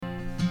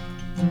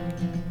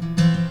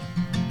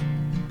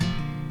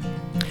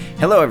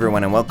Hello,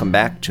 everyone, and welcome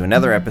back to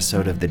another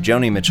episode of the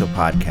Joni Mitchell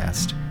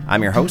Podcast.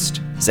 I'm your host,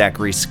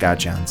 Zachary Scott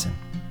Johnson.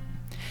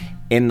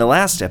 In the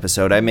last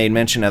episode, I made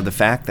mention of the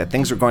fact that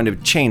things are going to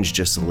change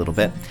just a little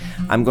bit.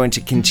 I'm going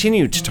to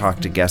continue to talk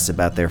to guests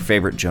about their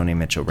favorite Joni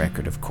Mitchell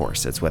record, of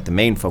course. That's what the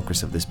main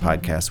focus of this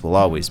podcast will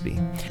always be.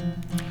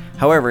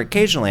 However,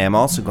 occasionally I'm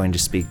also going to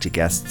speak to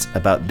guests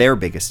about their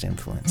biggest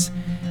influence,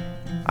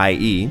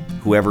 i.e.,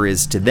 whoever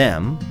is to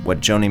them what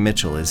Joni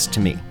Mitchell is to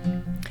me.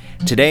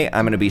 Today,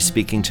 I'm going to be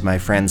speaking to my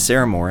friend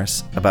Sarah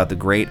Morris about the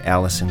great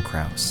Alison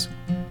Krauss.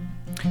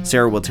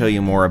 Sarah will tell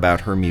you more about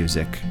her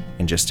music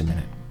in just a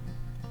minute.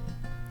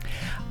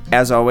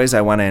 As always, I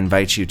want to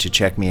invite you to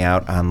check me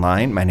out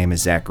online. My name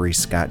is Zachary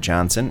Scott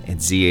Johnson.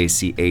 It's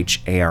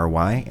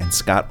Zachary, and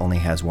Scott only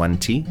has one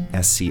T,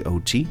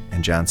 Scot,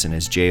 and Johnson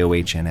is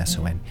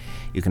Johnsson.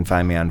 You can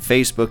find me on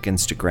Facebook,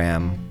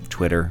 Instagram,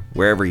 Twitter,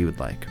 wherever you would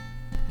like.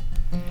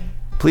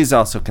 Please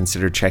also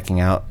consider checking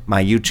out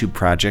my YouTube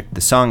project,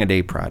 The Song a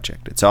Day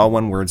Project. It's all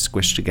one word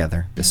squished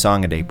together, The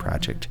Song a Day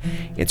Project.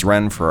 It's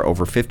run for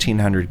over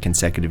 1,500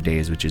 consecutive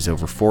days, which is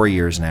over 4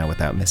 years now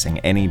without missing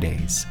any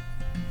days.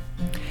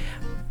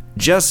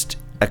 Just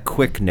a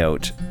quick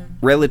note,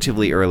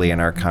 relatively early in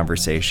our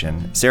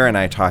conversation, Sarah and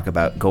I talk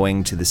about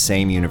going to the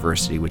same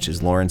university, which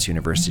is Lawrence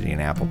University in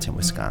Appleton,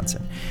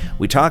 Wisconsin.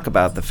 We talk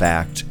about the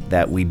fact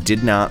that we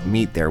did not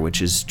meet there,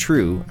 which is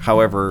true.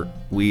 However,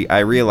 I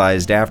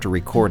realized after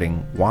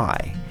recording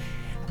why.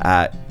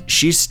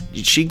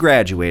 She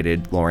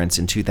graduated Lawrence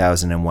in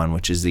 2001,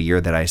 which is the year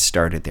that I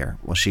started there.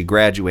 Well, she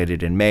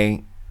graduated in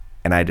May,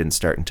 and I didn't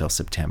start until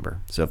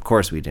September. So, of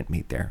course, we didn't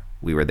meet there.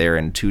 We were there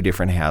in two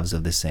different halves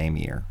of the same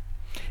year.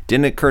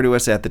 Didn't occur to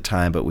us at the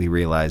time, but we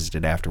realized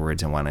it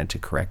afterwards and wanted to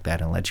correct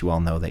that and let you all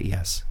know that,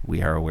 yes,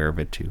 we are aware of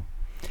it too.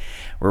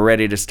 We're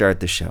ready to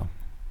start the show.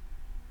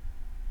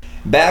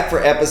 Back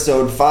for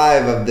episode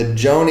 5 of the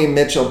Joni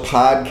Mitchell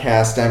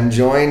Podcast. I'm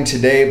joined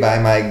today by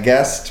my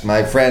guest,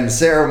 my friend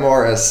Sarah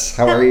Morris.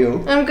 How are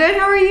you? I'm good.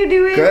 How are you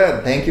doing?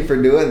 Good. Thank you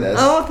for doing this.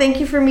 Oh, thank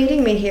you for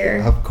meeting me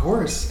here. Of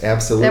course.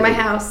 Absolutely. At my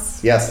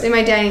house. Yes. In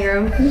my dining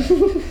room.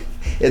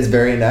 It's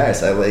very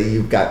nice.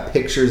 You've got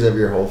pictures of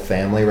your whole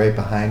family right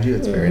behind you.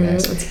 It's very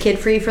nice. It's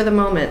kid-free for the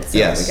moment. So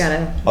yes. We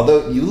gotta.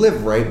 Although you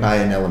live right by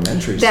an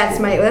elementary school.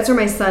 That's where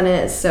my son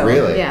is. So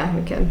really? Yeah,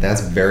 we can.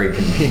 That's very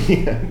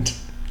convenient.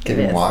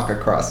 Can walk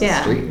across the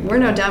street. Yeah, we're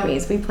no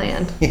dummies. We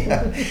planned.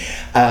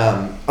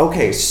 Yeah.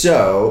 Okay,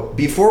 so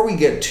before we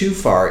get too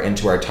far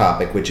into our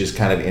topic, which is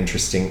kind of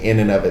interesting in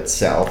and of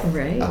itself,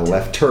 right. A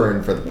left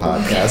turn for the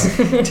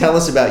podcast, tell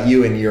us about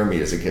you and your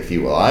music, if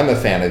you will. I'm a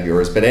fan of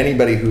yours, but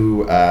anybody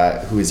who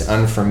is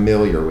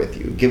unfamiliar with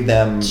you, give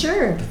them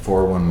the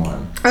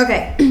 411.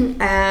 Okay.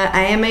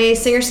 I am a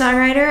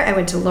singer-songwriter. I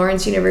went to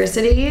Lawrence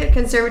University,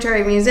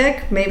 Conservatory of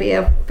Music. Maybe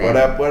a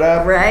fan. What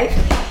up? Right.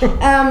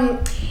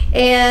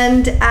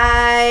 And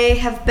I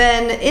have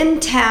been in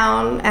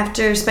town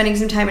after spending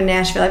some time in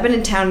Nashville. I've been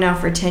in town now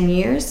for 10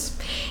 years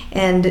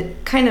and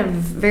kind of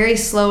very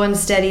slow and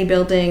steady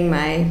building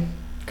my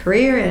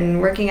career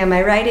and working on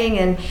my writing.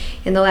 And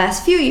in the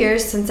last few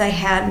years, since I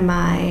had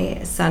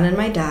my son and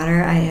my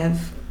daughter, I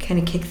have kind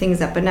of kicked things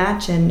up a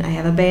notch. And I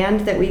have a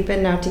band that we've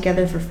been now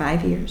together for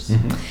 5 years.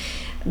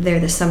 Mm-hmm. They're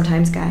the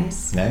Sometimes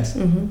Guys. Nice.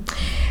 Mm-hmm.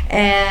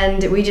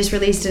 And we just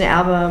released an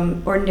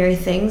album, Ordinary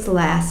Things,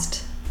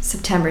 last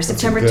September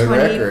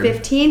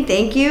 2015.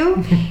 Thank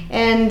you.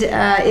 And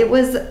it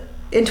was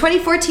in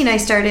 2014 I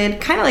started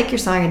kind of like your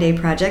Song a Day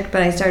project,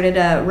 but I started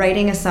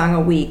writing a song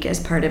a week as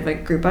part of a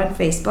group on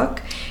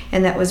Facebook,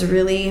 and that was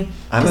really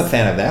I'm a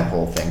fan of that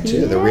whole thing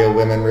too. Yes. The Real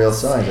Women, Real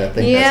Songs. I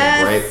think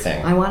that's a great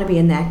thing. I want to be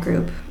in that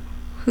group.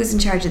 Who's in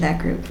charge of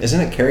that group? Isn't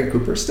it Carrie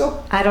Cooper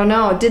still? I don't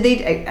know. Did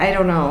they? I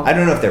don't know. I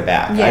don't know if they're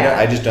back. Yeah.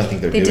 I just don't think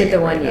they're doing it. They did the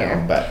right 1 year.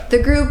 Now, but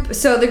the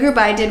group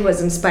I did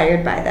was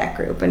inspired by that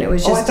group, and it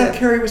was just. I thought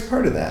Carrie was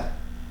part of that.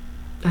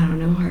 I don't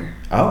know her.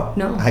 Oh.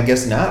 No. I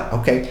guess not.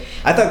 Okay.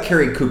 I thought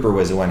Carrie Cooper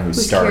was the one who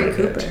started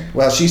Carrie Cooper?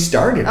 Well, she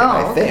started it,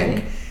 I think.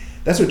 Okay.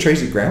 That's what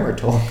Tracy Grammer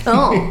told me.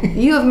 Oh,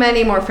 you have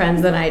many more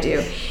friends than I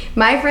do.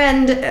 My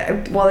friend,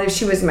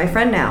 she was my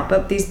friend now,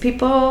 but these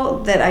people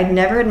that I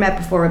never had met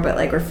before, but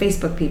were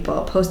Facebook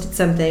people, posted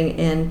something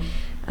in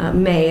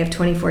May of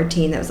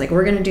 2014 that was like,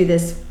 we're going to do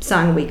this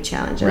Song Week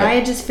challenge. And I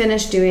had just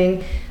finished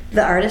doing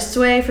The Artist's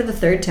Way for the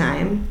 3rd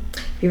time.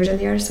 Have you ever done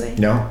The Artist's Way?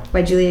 No.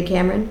 By Julia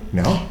Cameron?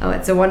 No. Oh,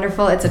 it's a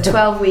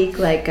 12-week,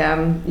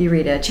 you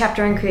read a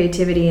chapter on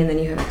creativity and then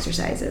you have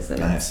exercises.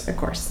 And nice. A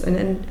course. And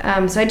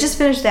then, so I just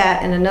finished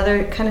that and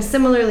another kind of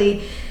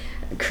similarly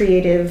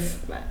creative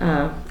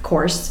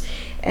course.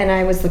 And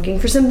I was looking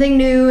for something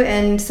new,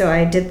 and so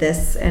I did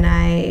this, and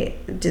I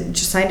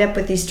just signed up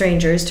with these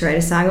strangers to write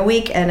a song a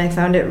week, and I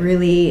found it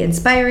really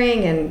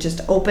inspiring and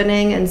just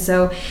opening, and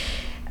so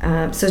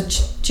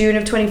June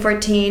of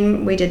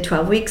 2014, we did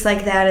 12 weeks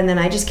like that, and then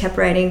I just kept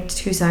writing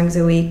 2 songs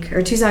a week,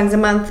 or 2 songs a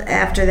month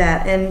after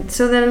that, and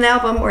so then an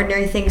album,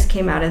 Ordinary Things,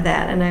 came out of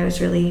that, and I was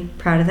really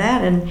proud of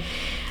that, and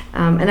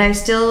I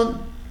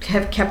still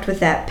have kept with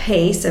that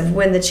pace of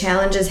when the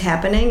challenge is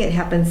happening, it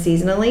happens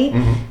seasonally.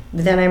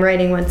 Then I'm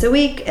writing once a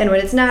week, and when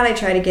it's not, I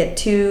try to get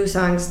 2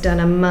 songs done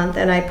a month,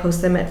 and I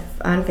post them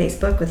on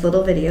Facebook with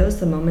little videos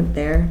the moment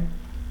they're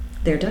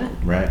done.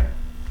 Right.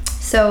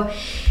 So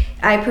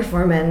I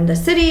perform in the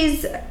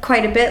cities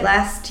quite a bit.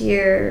 Last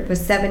year it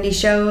was 70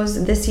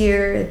 shows. This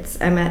year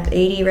I'm at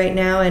 80 right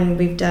now, and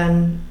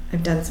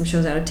I've done some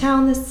shows out of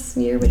town this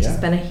year, which has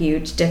been a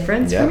huge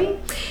difference for me.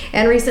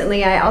 And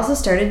recently I also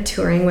started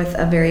touring with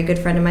a very good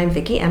friend of mine,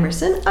 Vicki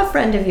Emerson, a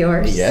friend of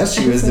yours. Yes,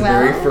 she was the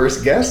very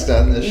first guest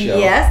on this show.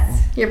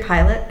 Yes, your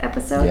pilot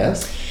episode.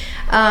 Yes.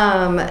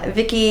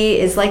 Vicki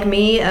is like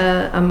me,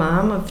 a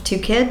mom of 2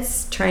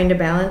 kids, trying to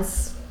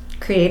balance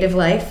creative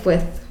life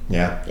with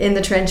in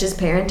the trenches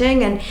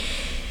parenting. And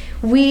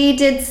we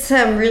did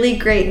some really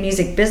great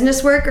music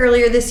business work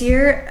earlier this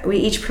year. We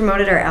each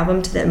promoted our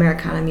album to the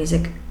Americana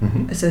Music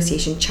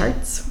Association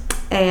charts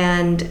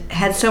and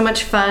had so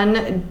much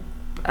fun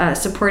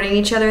supporting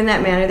each other in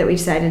that manner that we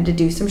decided to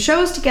do some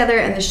shows together.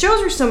 And the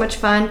shows were so much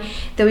fun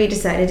that we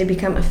decided to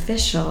become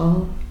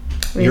official.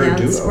 You're a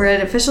duo. We're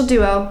an official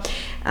duo.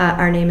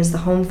 Our name is the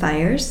Home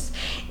Fires,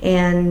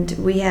 and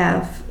we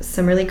have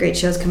some really great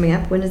shows coming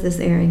up. When is this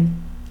airing?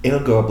 It'll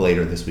go up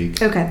later this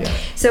week. Okay. Yeah.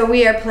 So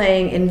we are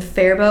playing in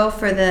Faribault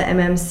for the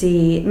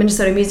MMC,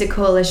 Minnesota Music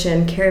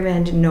Coalition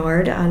Caravan du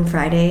Nord on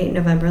Friday,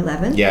 November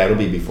 11th. Yeah, it'll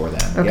be before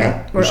that. Okay.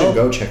 Yeah. We should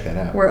go check that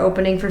out. We're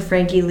opening for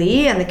Frankie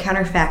Lee, and the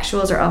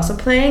Counterfactuals are also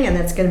playing, and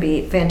that's going to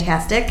be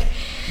fantastic.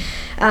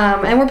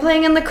 And we're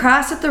playing in La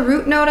Crosse at the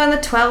Root Note on the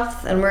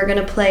 12th, and we're going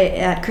to play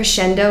at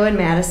Crescendo in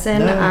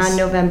Madison on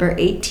November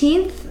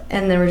 18th.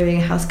 And then we're doing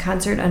a house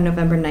concert on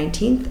November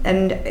 19th.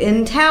 And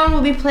in town,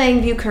 we'll be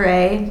playing Vieux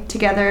Carré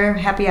together,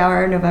 happy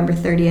hour, November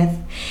 30th.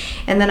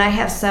 And then I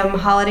have some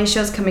holiday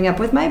shows coming up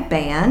with my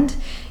band.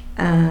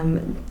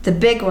 The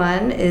big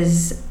one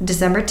is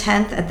December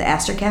 10th at the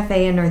Astor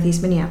Cafe in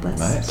Northeast Minneapolis.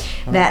 Nice.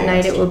 That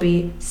night it will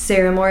be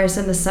Sarah Morris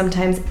and the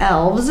Sometimes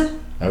Elves.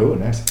 Oh,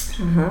 nice.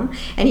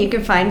 And you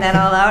can find that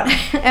all out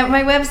at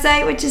my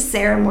website, which is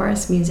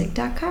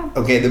sarahmorrismusic.com.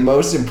 Okay, the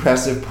most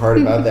impressive part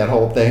about that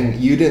whole thing,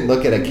 you didn't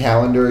look at a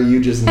calendar, you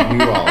just knew all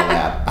of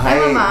that.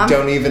 I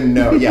don't even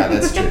know. Yeah,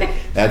 that's true.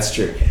 That's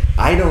true.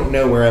 I don't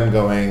know where I'm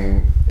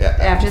going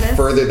after this?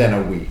 Further than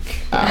a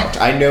week out.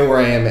 I know where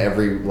I am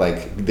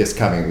this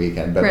coming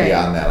weekend, but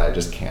beyond that, I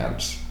just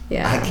can't.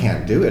 Yeah. I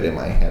can't do it in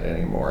my head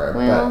anymore.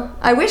 Well,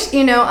 I wish,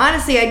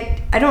 honestly,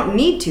 I don't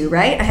need to,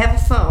 right? I have a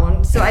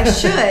phone, so I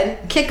should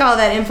kick all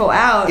that info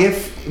out.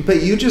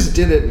 But you just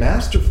did it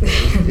masterfully.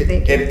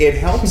 It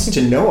helps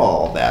to know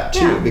all of that,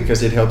 too,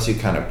 because it helps you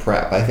kind of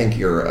prep. I think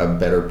you're a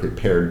better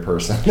prepared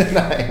person than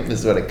I am,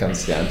 is what it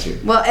comes down to.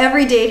 Well,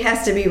 every date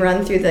has to be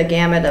run through the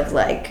gamut of,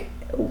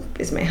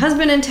 is my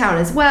husband in town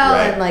as well?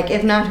 Right. And,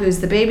 if not,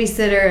 who's the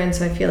babysitter? And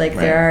so I feel like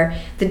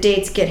the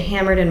dates get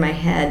hammered in my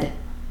head.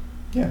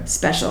 Yeah.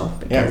 Special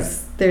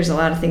because there's a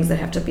lot of things that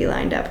have to be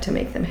lined up to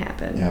make them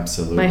happen. Yeah,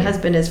 absolutely. My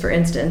husband is, for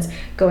instance,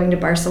 going to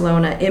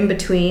Barcelona in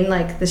between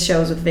the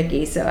shows with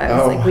Vicki, so I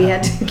was we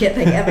had to get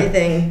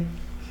everything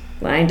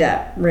lined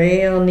up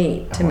real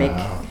neat to make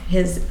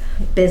his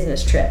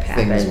business trip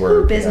happen. Things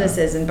work.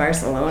 Businesses in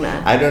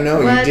Barcelona. I don't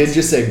know. You did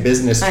just say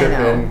business trip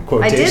in quotation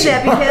marks. I did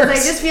that because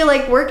marks. I just feel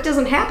like work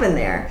doesn't happen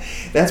there.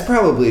 That's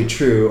probably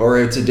true, or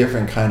it's a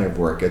different kind of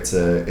work. It's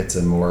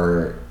a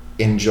more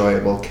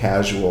enjoyable,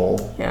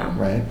 casual,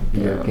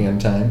 European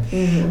time.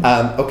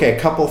 Okay, a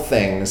couple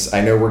things.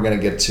 I know we're going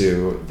to get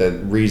to the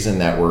reason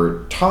that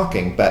we're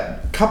talking, but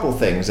a couple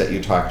things that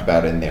you talked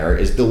about in there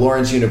is the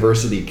Lawrence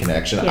University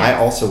connection. Yes. I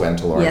also went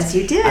to Lawrence. Yes,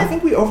 you did. I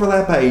think we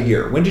overlap by a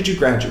year. When did you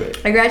graduate?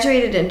 I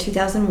graduated in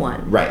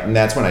 2001. Right, and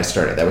that's when I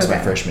started. That was my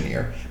freshman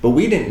year. But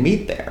we didn't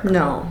meet there.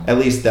 No. At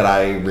least that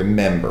I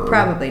remember.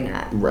 Probably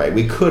not. Right,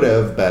 we could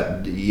have,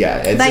 but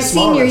it's my a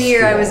smaller senior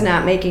year, school. I was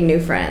not making new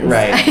friends.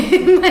 Right.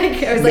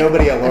 I was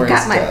Nobody at Lawrence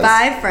I've got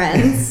my 5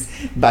 friends.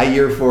 By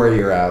year 4,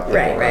 you're out the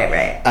door.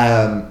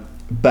 Right.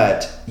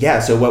 But yeah,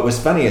 so what was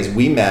funny is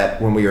we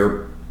met when we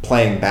were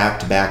playing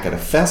back-to-back at a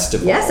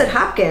festival. Yes, at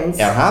Hopkins.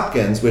 At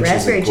Hopkins, which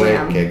Raspberry is a great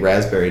Jam. gig.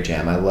 Raspberry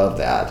Jam. I love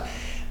that.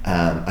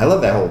 I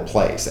love that whole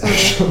place,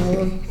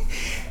 actually.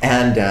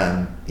 And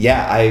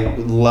I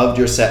loved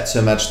your set so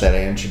much that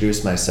I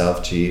introduced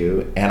myself to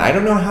you. And I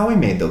don't know how we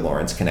made the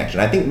Lawrence connection.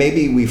 I think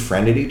maybe we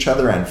friended each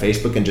other on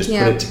Facebook and just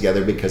put it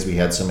together because we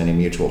had so many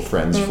mutual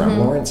friends from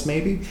Lawrence,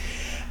 maybe.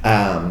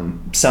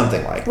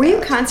 Something like that. Were you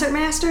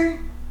concertmaster?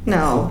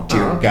 No. Oh,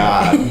 dear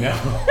God, no.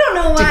 I don't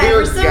know why.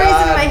 For some reason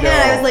in my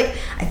head, I was like,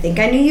 I think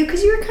I knew you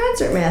because you were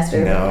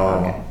concertmaster.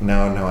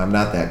 No, I'm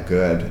not that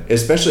good.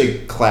 Especially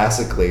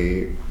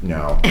classically,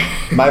 no.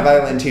 My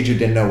violin teacher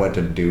didn't know what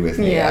to do with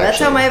me, that's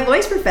how my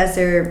voice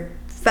professor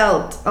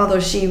felt, although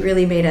she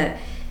really made a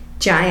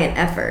giant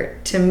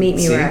effort to meet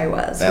me where I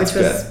was, which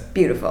was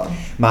beautiful.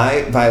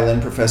 My violin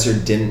professor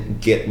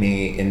didn't get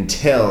me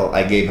until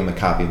I gave him a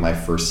copy of my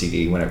first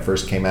CD when it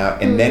first came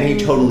out, and then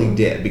he totally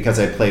did because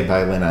I played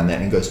violin on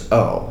that, and he goes,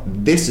 "Oh,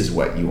 this is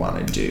what you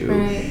want to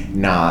do,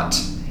 not."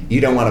 you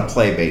don't want to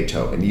play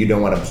Beethoven. You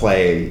don't want to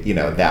play,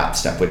 that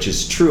stuff, which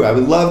is true. I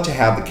would love to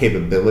have the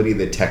capability,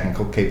 the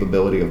technical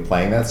capability of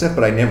playing that stuff,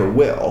 but I never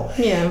will.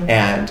 Yeah.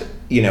 And,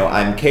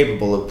 I'm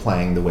capable of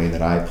playing the way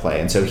that I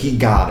play. And so he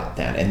got it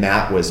then. And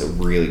that was a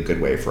really good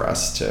way for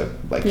us to,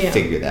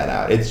 figure that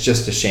out. It's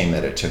just a shame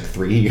that it took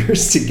 3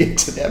 years to get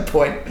to that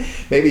point.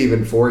 Maybe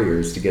even 4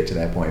 years to get to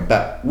that point.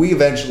 But we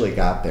eventually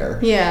got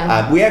there.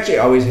 Yeah. We actually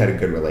always had a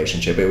good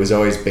relationship. It was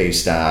always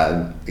based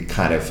on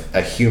kind of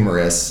a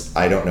humorous,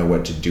 I don't know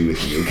what to do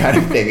with you kind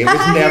of thing. It was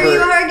never... Here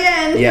you are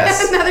again.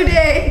 Yes. Another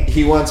day.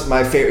 He wants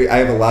my favorite... I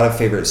have a lot of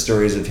favorite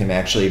stories of him,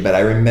 actually. But I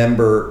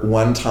remember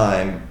one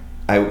time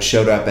I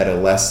showed up at a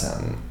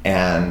lesson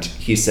and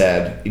he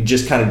said,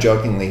 just kind of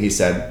jokingly, he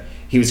said,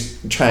 he was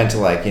trying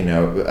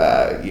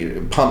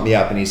to pump me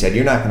up, and he said,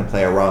 "You're not going to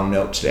play a wrong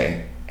note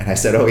today." And I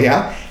said, "Oh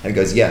yeah?" And he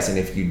goes, "Yes, and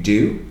if you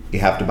do, you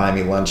have to buy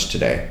me lunch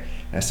today."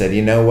 And I said,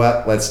 "You know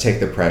what? Let's take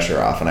the pressure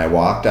off." And I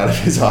walked out of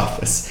his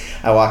office.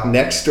 I walked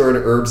next door to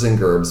Herbs and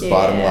Gerbs,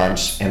 bought him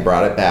lunch, and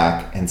brought it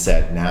back and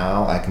said,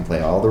 "Now I can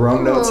play all the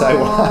wrong notes I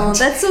want."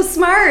 That's so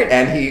smart.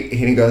 And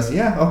he goes,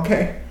 "Yeah,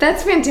 okay."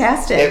 That's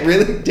fantastic. It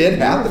really did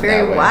happen.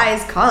 Very that way.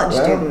 wise college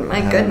student.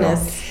 My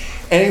goodness.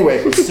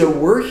 Anyway, so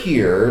we're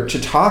here to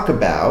talk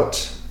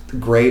about the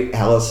great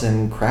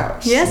Alison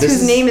Krauss. Yes,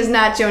 whose name is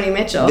not Joni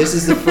Mitchell. This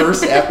is the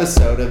first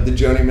episode of the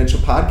Joni Mitchell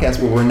podcast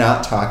where we're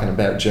not talking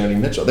about Joni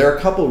Mitchell. There are a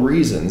couple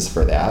reasons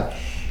for that.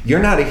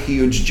 You're not a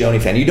huge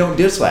Joni fan. You don't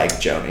dislike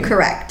Joni.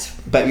 Correct.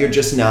 But you're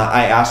just not.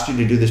 I asked you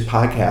to do this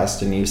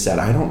podcast and you said,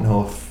 I don't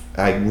know if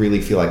I really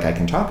feel like I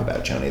can talk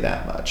about Joni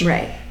that much.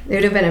 Right. It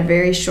would have been a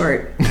very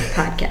short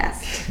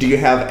podcast. Do you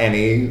have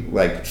any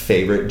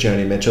favorite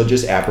Joni Mitchell,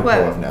 just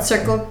apropos of nothing?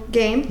 Circle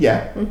Game?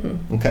 Yeah.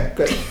 Mm-hmm. Okay,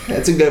 good.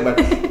 That's a good one.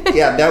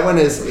 Yeah, that one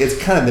it's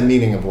kind of the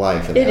meaning of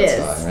life in that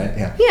song, right?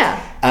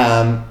 Yeah.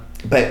 Yeah.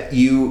 But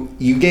you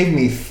gave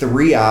me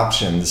 3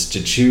 options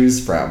to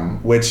choose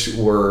from, which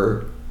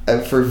were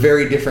for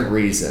very different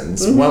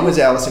reasons. Mm-hmm. One was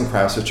Alison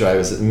Krauss, which I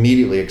was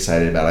immediately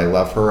excited about. I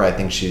love her. I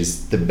think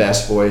she's the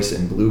best voice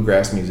in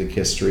bluegrass music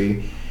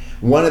history.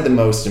 One of the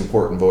most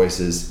important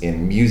voices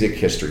in music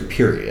history,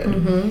 period.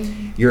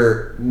 Mm-hmm.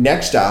 Your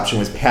next option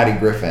was Patty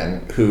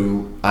Griffin,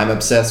 who I'm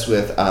obsessed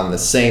with on the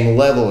same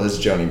level as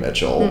Joni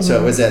Mitchell. Mm-hmm.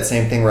 So it was that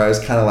same thing where I was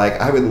kind of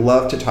like, I would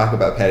love to talk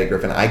about Patty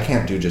Griffin. I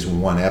can't do just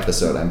one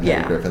episode on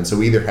Patty Griffin, so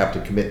we either have to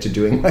commit to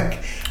doing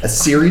a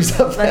series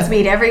of them. Let's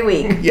meet every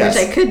week, yes.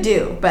 Which I could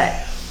do, but...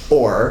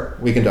 Or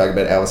we can talk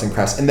about Alison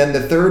Krauss. And then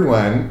the third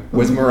one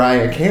was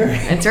Mariah Carey.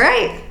 That's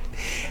right.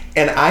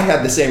 And I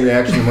had the same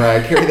reaction to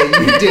Mariah Carey that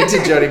you did to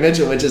Joni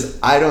Mitchell, which is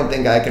I don't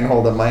think I can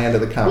hold up my end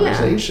of the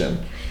conversation.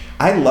 Yeah.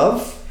 I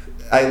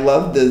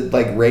love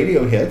the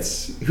radio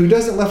hits. Who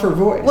doesn't love her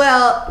voice?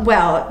 Well,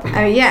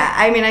 yeah.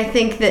 I mean, I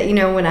think that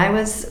when I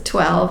was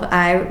 12,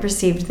 I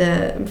received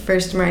the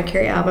first Mariah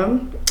Carey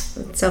album,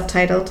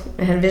 self-titled.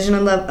 It had Vision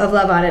of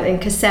Love on it, and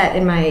cassette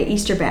in my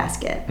Easter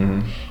basket.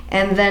 Mm-hmm.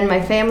 And then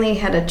my family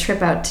had a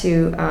trip out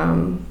to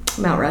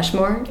Mount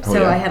Rushmore,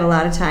 so I had a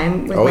lot of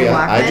time with my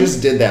Walkman. I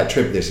just did that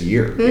trip this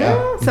year. Mm-hmm.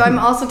 Yeah. So I'm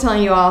also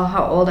telling you all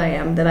how old I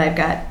am, that I've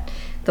got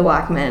the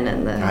Walkman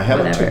and the I have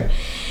whatever. It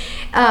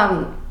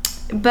too.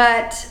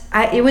 But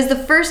it was the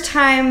first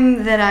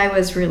time that I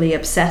was really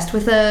obsessed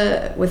with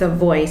a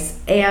voice,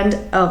 and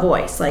a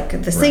voice,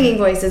 like the singing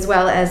voice, as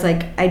well as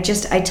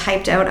I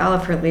typed out all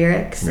of her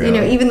lyrics.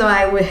 Really? Even though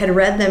I had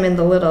read them in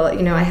the little,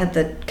 I had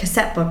the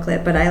cassette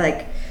booklet, but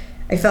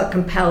I felt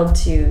compelled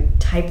to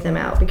type them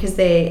out because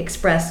they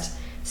expressed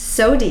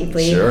so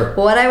deeply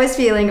what I was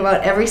feeling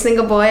about every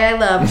single boy I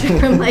loved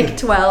from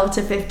 12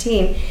 to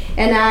 15.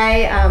 And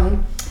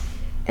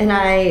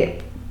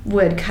I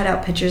would cut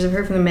out pictures of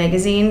her from the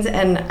magazines,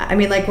 and I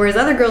mean, whereas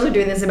other girls are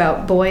doing this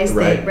about boys,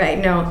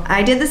 no,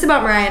 I did this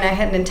about Mariah, and I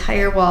had an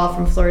entire wall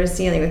from floor to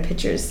ceiling with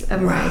pictures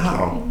of Mariah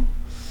Carey.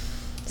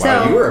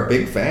 Wow, you were a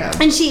big fan.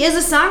 And she is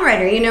a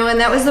songwriter, and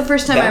that was the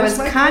first time I was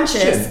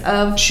conscious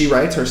of... She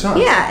writes her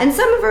songs. Yeah, and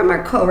some of them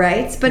are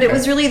co-writes, but it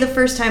was really the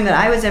first time that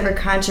I was ever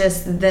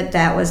conscious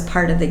that was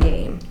part of the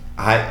game.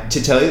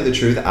 To tell you the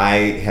truth,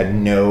 I had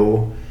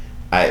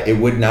it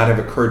would not have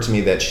occurred to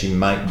me that she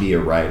might be a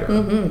writer.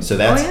 Mm-hmm. So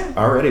that's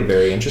already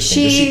very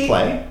interesting. Does she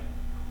play?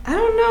 I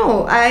don't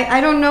know. I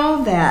don't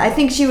know that. I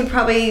think she would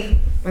probably...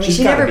 I mean,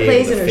 she never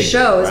plays in her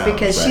shows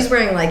because she's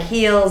wearing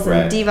heels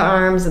and diva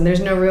arms, and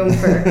there's no room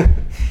for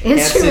instruments. Can't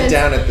sit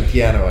down at the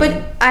piano.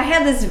 But I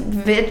had this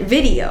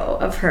video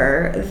of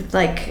her,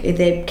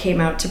 they came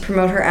out to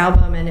promote her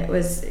album,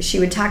 and she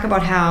would talk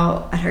about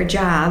how at her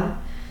job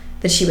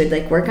that she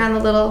would work on the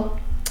little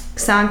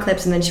song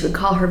clips, and then she would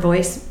call her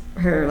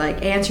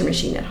answer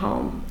machine at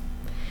home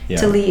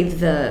to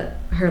leave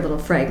her little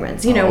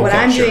fragments. What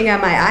I'm doing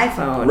on my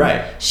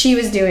iPhone, she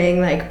was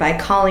doing by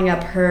calling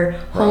up her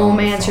home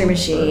answering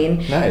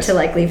machine to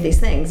leave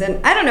these things.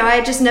 And I don't know,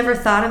 I just never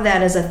thought of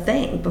that as a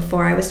thing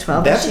before I was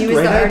 12. That's she was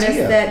the artist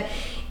that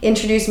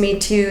introduced me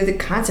to the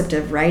concept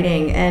of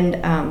writing, and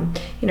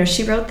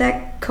she co-wrote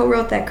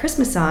that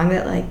Christmas song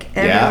that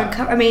everyone would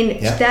cover. I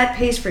mean, that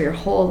pays for your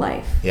whole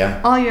life.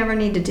 Yeah. All you ever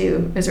need to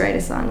do is write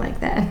a song like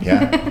that.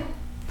 Yeah.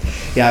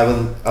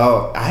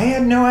 I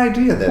had no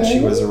idea that she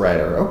was a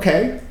writer.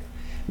 Okay.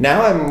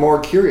 Now I'm more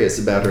curious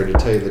about her, to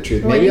tell you the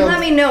truth. Well, let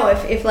me know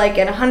if like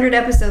in 100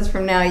 episodes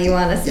from now you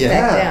want to sit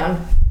back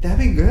down. That'd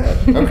be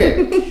good.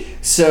 Okay.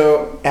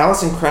 So,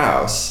 Alison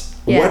Krauss,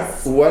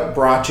 yes. what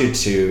brought you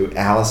to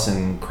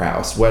Alison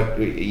Krauss? What,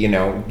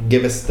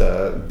 give us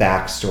the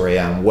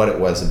backstory on what it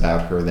was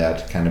about her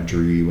that kind of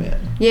drew you in.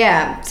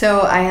 Yeah.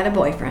 So, I had a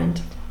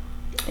boyfriend.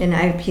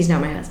 And he's now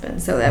my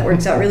husband, so that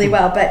works out really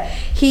well. But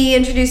he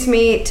introduced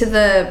me to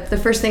the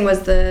first thing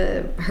was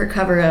her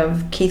cover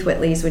of Keith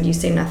Whitley's "Would You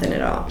Say Nothing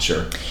at All."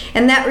 Sure.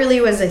 And that really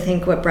was, I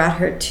think, what brought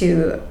her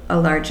to a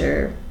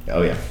larger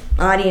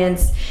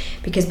audience,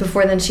 because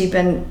before then she'd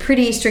been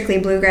pretty strictly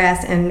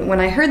bluegrass. And when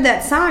I heard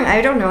that song,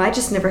 I don't know, I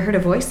just never heard a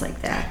voice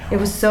like that.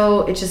 It was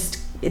so,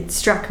 it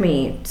struck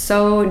me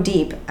so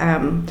deep.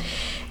 And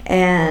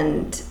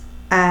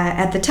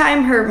at the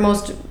time,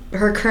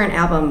 her current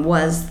album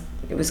was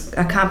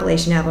a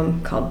compilation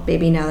album called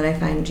Baby Now That I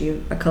Find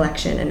You, a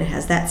collection, and it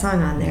has that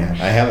song on there.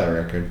 Yeah, I have that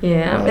record.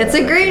 Yeah,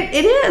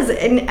 it is,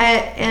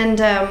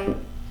 and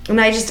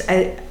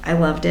I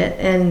loved it,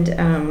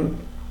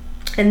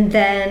 and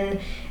then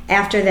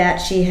after that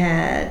she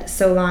had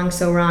So Long,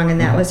 So Wrong,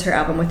 and that was her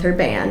album with her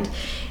band.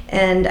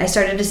 And I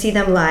started to see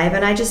them live,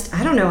 and I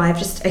don't know, I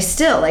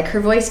still, like,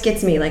 her voice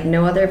gets me like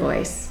no other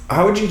voice.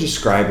 How would you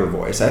describe her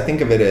voice? I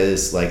think of it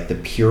as like the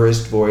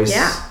purest voice.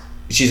 Yeah.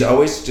 She's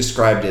always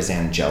described as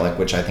angelic,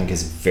 which I think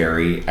is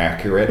very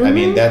accurate. I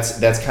mean, that's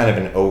kind of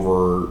an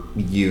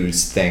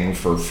overused thing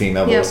for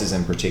female voices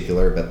in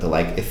particular, but the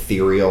like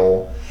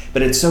ethereal,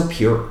 but it's so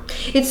pure.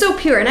 It's so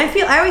pure, and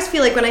I always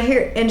feel like when I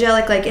hear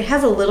angelic, like it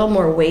has a little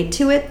more weight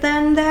to it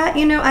than that,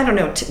 I don't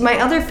know. My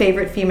other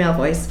favorite female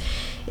voice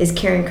is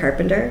Karen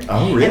Carpenter.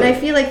 Oh, really? And I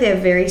feel like they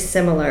have very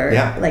similar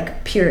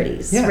like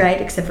purities,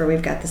 right? Except for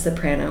we've got the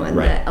soprano and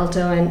the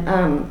alto,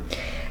 and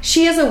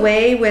she has a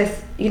way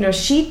with,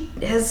 she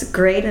has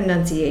great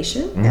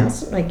enunciation.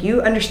 Mm-hmm. Like,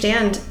 you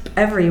understand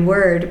every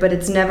word, but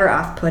it's never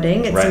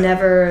off-putting. It's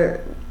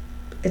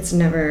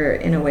never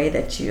in a way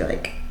that you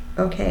like,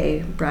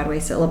 okay,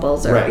 Broadway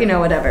syllables or,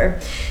 whatever.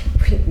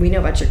 We know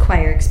about your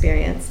choir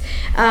experience.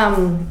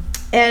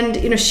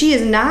 And, she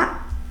is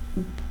not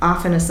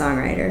often a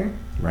songwriter.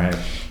 Right.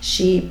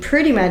 She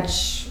pretty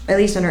much, at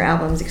least on her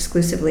albums,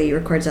 exclusively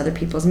records other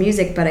people's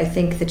music, but I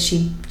think that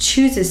she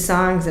chooses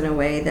songs in a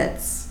way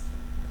that's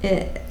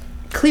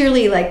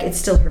clearly, like, it's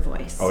still her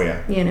voice. Oh,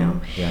 yeah.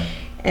 Yeah.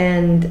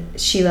 And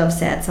she loves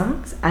sad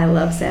songs. I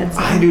love sad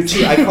songs. I do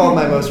too. I call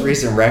my most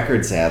recent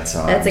record Sad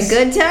Songs. That's a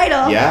good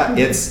title. Yeah,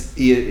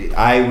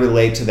 I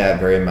relate to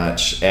that very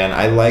much. And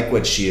I like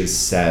what she has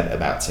said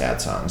about sad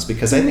songs,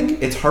 because I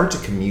think it's hard to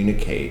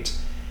communicate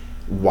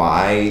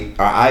why.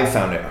 I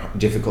found it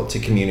difficult to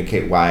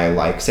communicate why I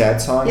like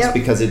sad songs,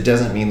 because it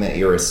doesn't mean that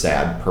you're a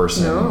sad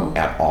person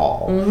at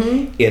all.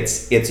 Mm-hmm.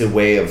 It's a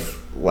way of,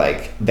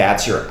 like,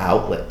 that's your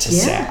outlet to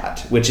sad,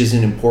 which is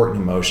an important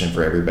emotion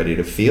for everybody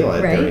to feel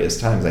at various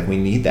times. Like, we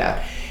need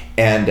that.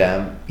 And,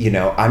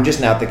 I'm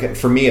just not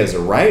for me as a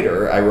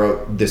writer, I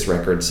wrote this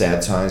record,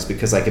 Sad Songs,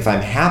 because, like, if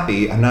I'm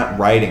happy, I'm not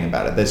writing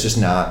about it. That's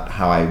just not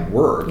how I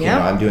work.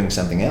 I'm doing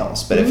something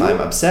else. But if I'm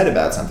upset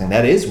about something,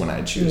 that is when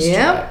I choose to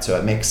write. So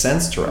it makes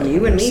sense to write.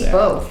 You and me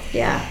both.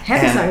 Yeah.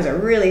 Happy songs are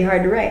really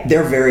hard to write.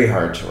 They're very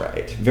hard to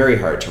write. Very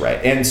hard to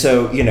write. And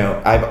so,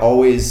 I've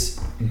always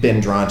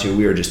been drawn to,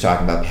 we were just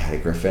talking about Patty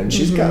Griffin.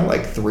 She's got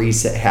like 3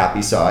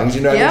 happy songs.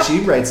 She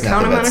writes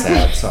nothing but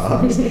sad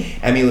songs.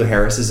 Emmylou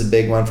Harris is a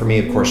big one for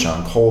me. Of course,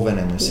 Sean Colvin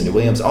and Lucinda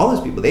Williams. All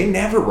those people, they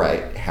never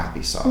write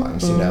happy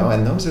songs,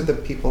 and those are the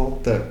people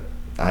that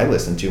I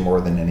listen to more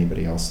than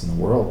anybody else in the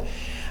world.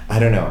 I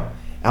don't know.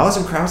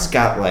 Alison Krauss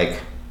got like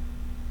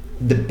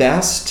the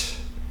best.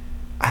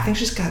 I think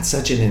she's got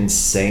such an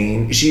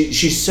insane.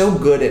 She's so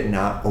good at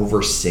not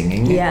over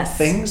singing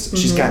things. Mm-hmm.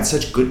 She's got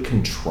such good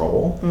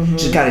control. Mm-hmm.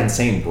 She's got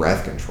insane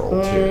breath control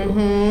too.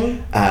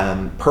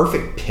 Mm-hmm.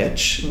 Perfect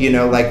pitch.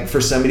 Like,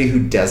 for somebody who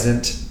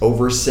doesn't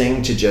over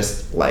sing, to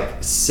just like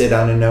sit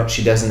on a note.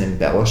 She doesn't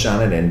embellish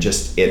on it, and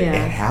just it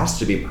has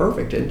to be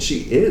perfect, and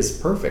she is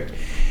perfect.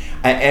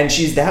 And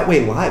she's that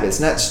way live. It's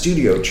not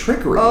studio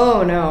trickery.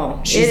 Oh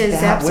no, it is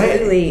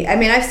absolutely. I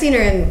mean, I've seen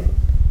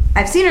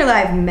her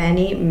live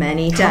many,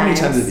 many times. How many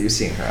times have you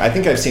seen her? I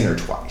think I've seen her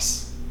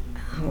twice.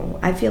 Oh,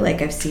 I feel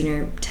like I've seen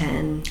her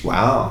 10.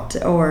 Wow.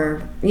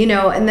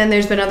 And then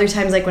there's been other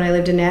times, like when I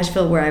lived in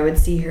Nashville, where I would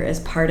see her as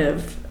part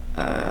of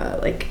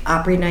like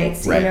Opry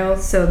nights,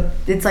 So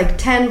it's like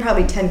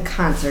probably 10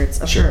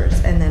 concerts of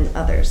hers, and then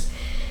others.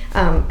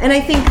 And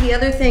I think the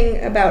other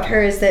thing about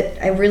her is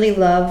that I really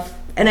love,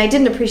 and I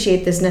didn't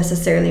appreciate this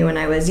necessarily when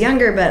I was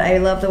younger, but I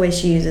love the way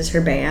she uses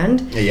her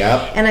band.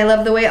 Yeah. And I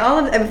love the way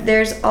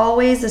there's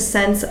always a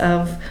sense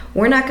of,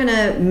 we're not going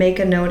to make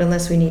a note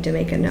unless we need to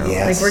make a note.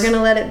 Yes. Like, we're going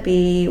to let it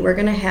be. We're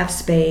going to have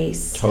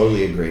space.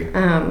 Totally agree.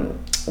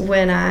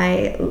 When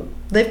I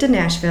lived in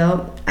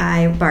Nashville,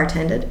 I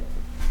bartended.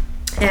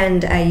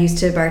 And I used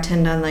to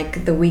bartend on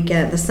like the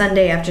weekend, the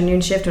Sunday afternoon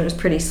shift, when it was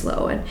pretty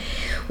slow. And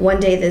one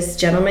day this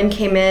gentleman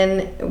came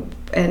in,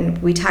 and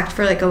we talked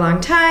for like a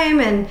long time,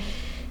 and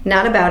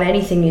not about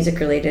anything music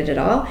related at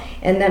all.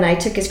 And then I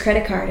took his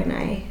credit card and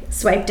I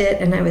swiped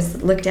it and I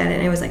looked at it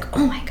and I was like,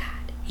 oh my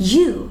God,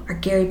 you are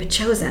Gary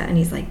Pachoza. And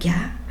he's like,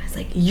 yeah. I was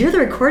like, you're the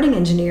recording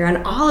engineer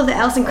on all of the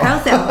Alison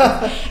Krauss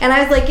albums. And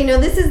I was like,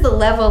 this is the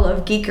level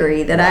of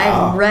geekery that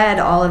I've read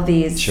all of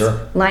these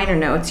liner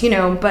notes,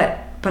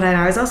 but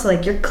I was also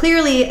like, you're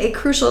clearly a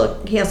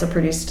crucial, he also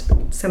produced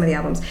some of the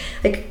albums,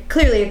 like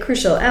clearly a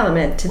crucial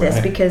element to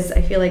this because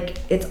I feel like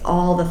it's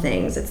all the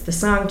things. It's the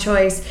song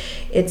choice,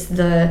 it's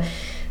the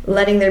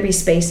letting there be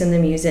space in the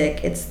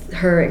music, it's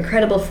her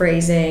incredible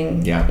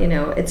phrasing,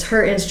 it's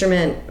her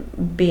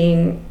instrument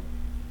being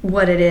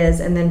what it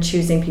is, and then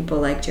choosing people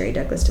like Jerry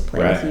Douglas to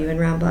play with you and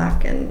Ron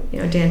Black and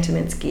Dan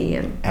Tyminski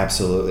and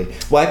absolutely.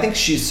 Well, I think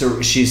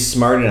she's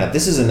smart enough.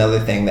 This is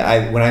another thing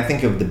that when I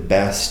think of the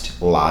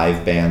best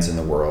live bands in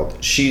the world,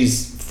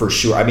 she's for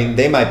sure. I mean,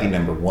 they might be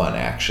number one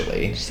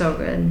actually. So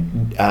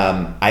good.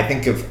 I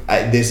think of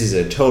this is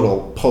a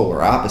total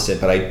polar opposite,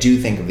 but I do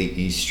think of the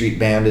E Street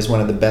Band as one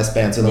of the best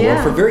bands in the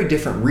world for very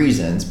different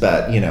reasons.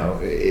 But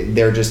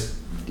they're just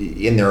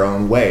in their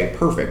own way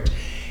perfect.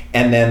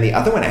 And then the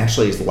other one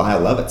actually is Lyle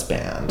Lovett's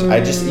band.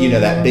 I just,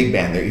 that big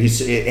band there.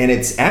 And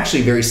it's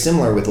actually very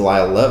similar with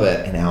Lyle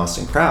Lovett and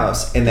Alison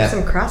Krauss. And there's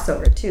some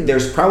crossover, too.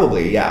 There's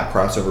probably,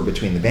 crossover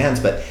between the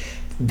bands. But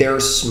they're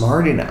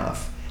smart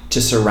enough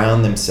to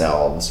surround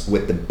themselves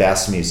with the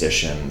best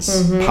musicians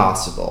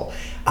possible.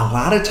 A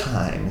lot of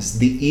times,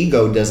 the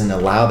ego doesn't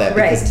allow that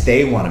because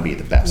they want to be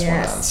the best one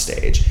on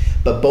stage.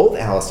 But both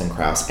Alison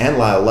Krauss and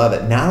Lyle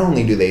Lovett, not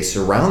only do they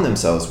surround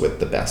themselves with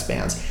the best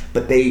bands,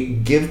 but they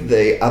give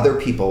the other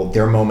people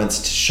their moments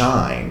to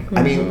shine.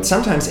 I mean,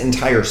 sometimes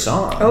entire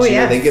songs. Oh,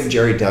 yes. They give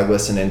Jerry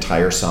Douglas an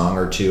entire song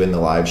or two in the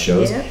live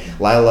shows. Yeah.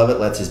 Lyle Lovett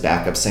lets his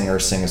backup singer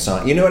sing a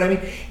song. You know what I mean?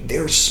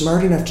 They're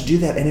smart enough to do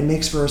that, and it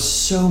makes for a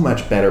so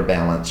much better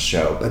balanced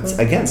show. But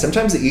again,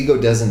 sometimes the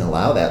ego doesn't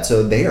allow that,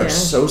 so they are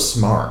so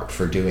smart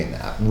for doing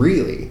that.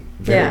 Really,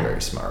 very,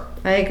 very smart.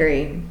 I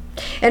agree.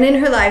 And in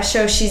her live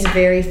show, she's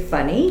very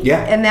funny.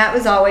 Yeah. And that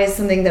was always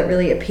something that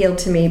really appealed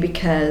to me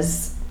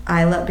because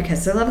I love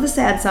the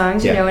sad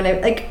songs,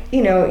 and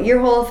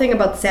your whole thing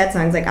about the sad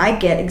songs, like I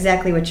get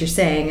exactly what you're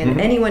saying, and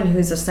anyone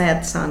who's a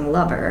sad song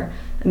lover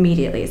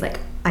immediately is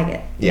like, I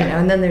get,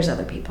 and then there's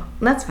other people,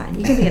 and that's fine.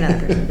 You can be another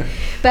person,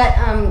 but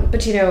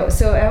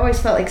so I always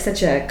felt like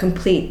such a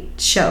complete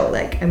show.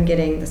 Like I'm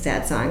getting the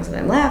sad songs and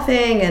I'm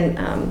laughing, and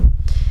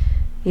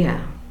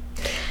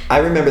I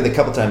remember the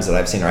couple times that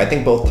I've seen her. I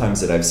think both times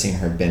that I've seen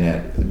her have been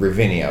at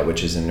Ravinia,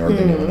 which is in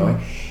northern Illinois.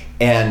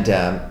 And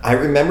I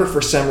remember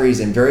for some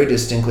reason very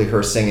distinctly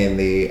her singing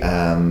the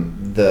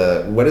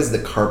what is the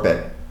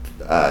carpet?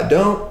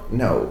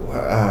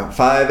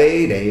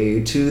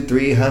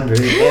 588-2300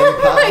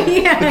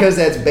 Empire, because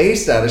that's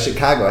based out of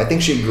Chicago. I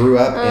think she grew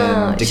up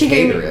in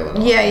Decatur,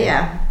 Illinois.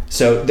 Yeah.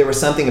 So there was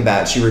something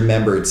about she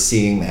remembered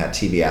seeing that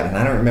TV ad, and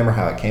I don't remember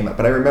how it came up,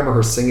 but I remember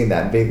her singing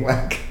that and being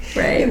like,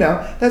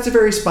 that's a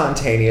very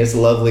spontaneous,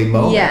 lovely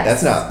moment. Yes.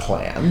 That's not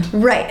planned.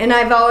 Right. And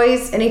I've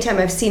always, anytime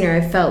I've seen her,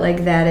 I've felt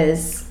like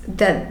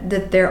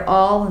that they're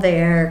all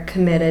there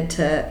committed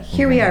to,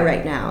 here we are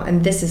right now,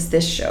 and this is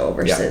this show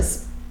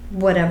versus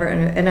whatever.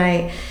 And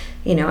I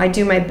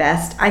do my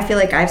best. I feel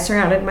like I've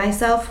surrounded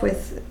myself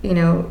with,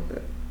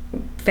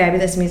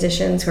 fabulous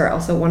musicians who are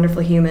also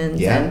wonderful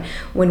humans. Yeah. And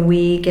when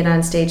we get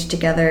on stage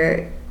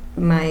together,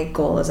 my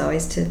goal is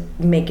always to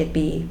make it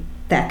be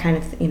that kind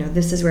of,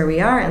 this is where we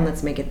are, and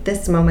let's make it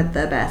this moment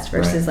the best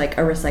versus like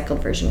a recycled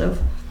version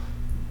of,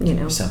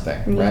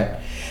 something, right?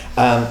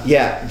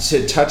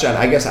 To touch on,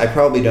 I guess I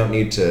probably don't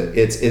need to,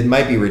 it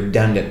might be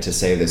redundant to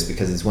say this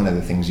because it's one of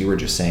the things you were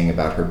just saying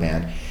about her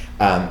band,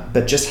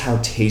 but just how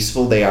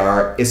tasteful they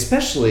are,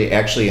 especially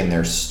actually in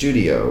their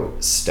studio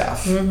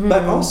stuff,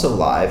 but also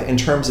live, in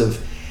terms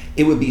of,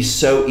 it would be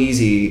so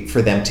easy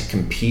for them to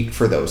compete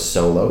for those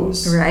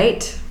solos.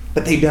 Right.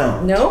 But they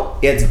don't. No.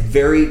 It's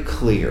very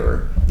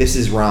clear. This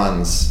is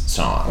Ron's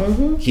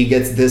song. He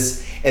gets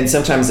this, and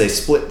sometimes they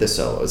split the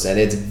solos, and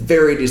it's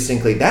very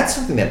distinctly, that's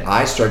something that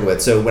I struggle with.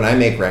 So when I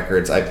make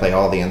records, I play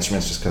all the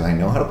instruments just because I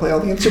know how to play all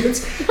the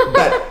instruments.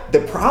 But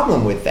the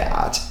problem with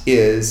that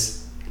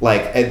is,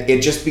 like,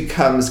 it just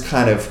becomes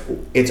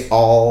it's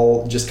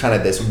all just kind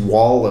of this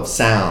wall of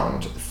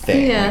sound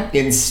thing. Yeah.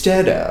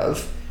 Instead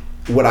of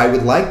what I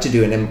would like to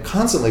do, and am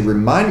constantly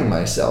reminding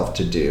myself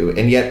to do,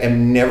 and yet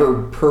am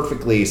never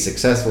perfectly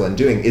successful in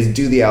doing, is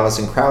do the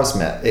Alison Krauss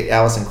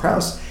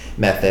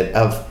method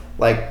of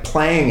like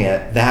playing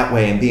it that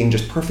way and being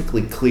just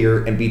perfectly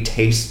clear and be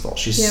tasteful.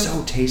 She's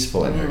so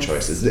tasteful in her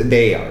choices.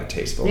 They are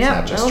tasteful. It's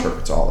not just her,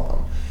 it's all of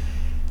them.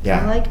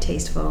 Yeah. I like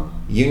tasteful.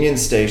 Union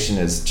Station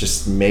is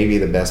just maybe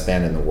the best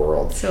band in the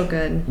world. So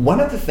good. One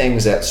of the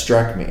things that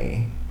struck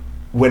me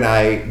when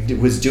I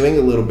was doing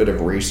a little bit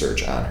of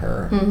research on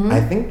her, I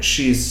think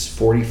she's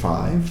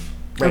 45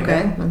 right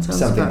now. That sounds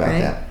something about like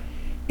right. that.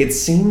 It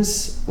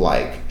seems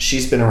like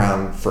she's been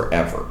around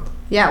forever.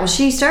 Yeah, well,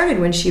 she started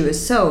when she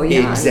was so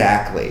young.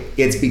 Exactly.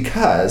 It's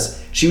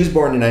because she was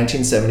born in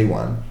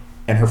 1971,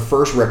 and her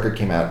first record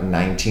came out in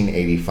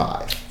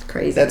 1985. It's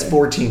crazy. That's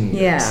 14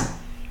 years. Yeah.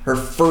 Her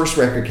first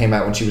record came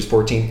out when she was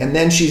 14, and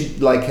then she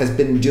like has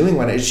been doing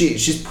one.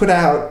 She's put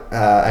out.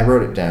 I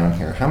wrote it down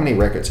here. How many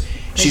records?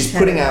 She's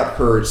putting out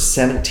her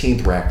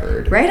 17th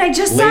record. Right, I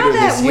just saw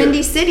that,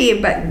 Windy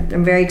City, but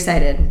I'm very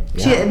excited.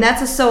 Yeah. And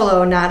that's a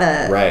solo, not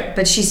a... Right.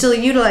 But she still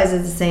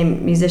utilizes the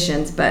same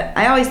musicians. But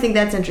I always think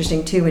that's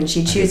interesting, too, when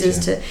she chooses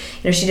to...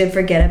 she did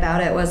Forget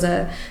About It, was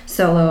a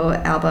solo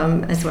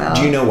album as well.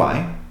 Do you know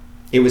why?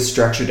 It was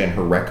structured in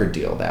her record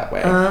deal that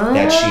way.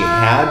 That she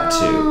had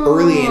to,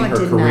 early in her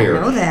career.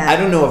 Not know that. I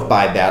don't know if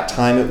by that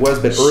time it was,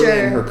 but early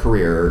in her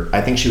career,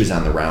 I think she was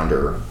on the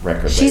Rounder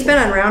record label. She's been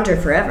on Rounder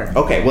forever.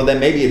 Okay, well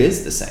then maybe it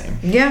is the same.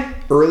 Yeah.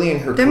 Early in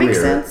her that makes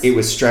career, sense. it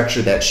was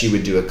structured that she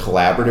would do a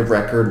collaborative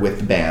record with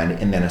the band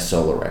and then a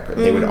solo record.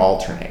 They would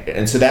alternate it.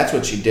 And so that's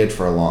what she did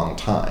for a long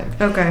time.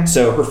 Okay.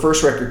 So her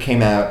first record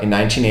came out in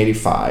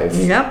 1985.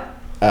 Yep.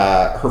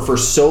 Her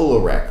first solo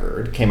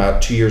record came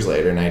out 2 years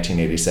later, in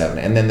 1987,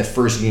 and then the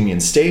first Union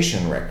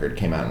Station record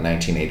came out in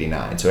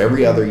 1989. So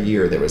every other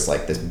year there was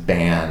like this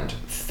band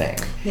thing.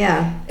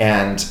 Yeah.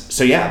 And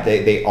so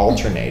they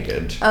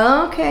alternated.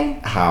 Oh, okay.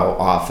 How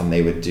often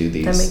they would do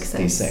these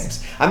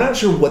things. I'm not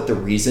sure what the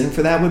reason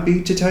for that would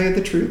be, to tell you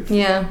the truth.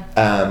 Yeah.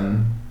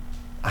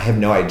 I have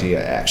no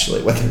idea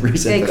actually what the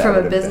reason for that from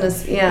would a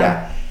business, been.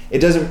 Yeah. It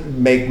doesn't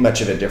make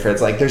much of a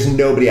difference. Like, there's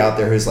nobody out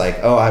there who's like,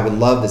 oh, I would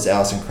love this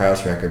Alison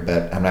Krauss record,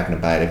 but I'm not going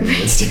to buy it if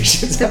Union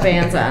Station's the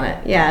band's on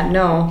it. Yeah,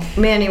 no. I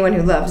mean, anyone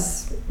who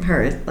loves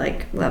her,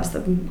 like, loves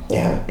the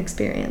whole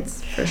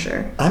experience, for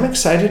sure. I'm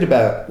excited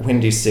about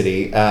Windy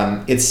City.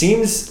 It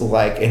seems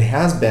like it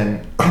has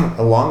been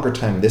a longer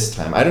time this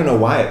time. I don't know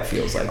why it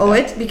feels like that.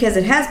 It's because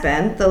it has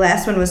been. The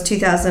last one was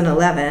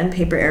 2011,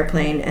 Paper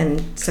Airplane,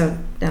 and so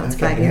now it's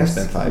 5 years.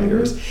 It has been 5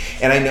 years.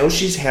 And I know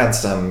she's had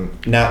some,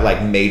 not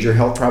like major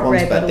health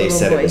problems, but they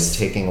said it was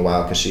taking a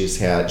while because she's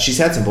had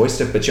some voice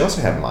stuff, but she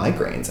also had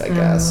migraines, I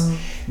guess.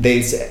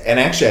 And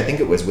actually, I think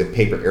it was with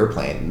Paper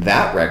Airplane,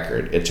 that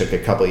record, it took a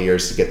couple of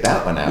years to get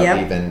that one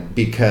out, even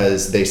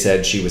because they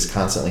said she was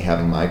constantly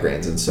having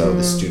migraines, and so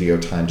the studio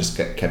time just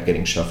kept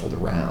getting shuffled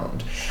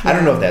around. I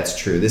don't know if that's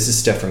true. This is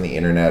stuff from the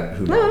internet.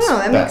 Who knows? No,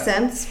 that makes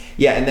sense.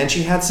 Yeah, and then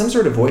she had some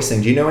sort of voice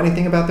thing. Do you know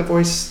anything about the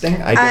voice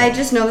thing? I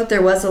just know that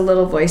there was a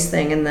little voice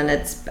thing, and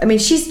then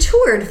she's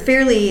toured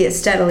fairly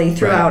steadily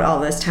throughout all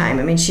this time.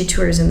 I mean, she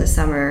tours in the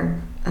summer.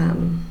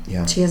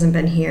 She hasn't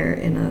been here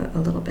in a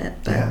little bit,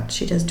 but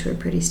she does tour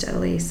pretty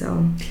steadily.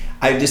 So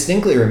I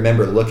distinctly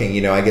remember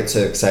looking. I get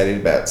so excited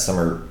about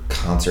summer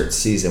concert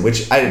season,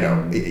 which I don't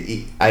know.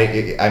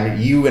 I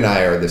mean, you and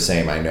I are the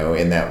same. I know,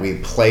 in that we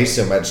play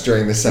so much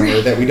during the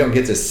summer that we don't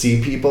get to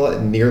see people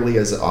nearly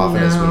as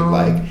often as we'd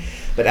like.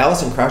 But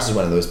Alison Krauss is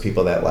one of those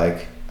people that,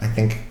 like, I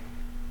think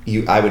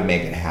I would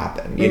make it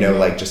happen,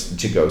 like, just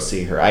to go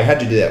see her. I had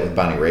to do that with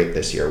Bonnie Raitt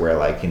this year, where,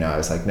 like, I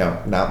was like,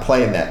 no, not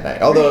playing that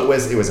night. Although it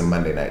was a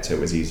Monday night, so it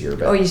was easier.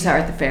 But, you saw her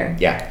at the fair.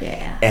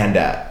 Yeah. And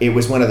it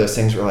was one of those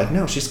things where, like,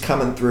 no, she's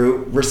coming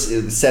through. We're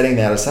setting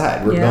that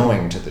aside. We're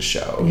going to the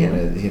show.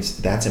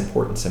 That's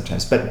important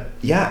sometimes. But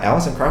yeah,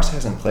 Alison Krauss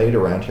hasn't played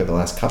around here the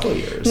last couple of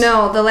years.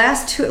 No, the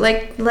last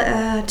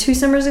two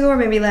summers ago, or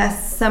maybe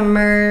last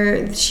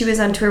summer, she was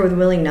on tour with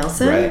Willie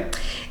Nelson. Right.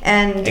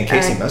 And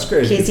Casey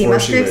Musgraves. Casey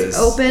Musgraves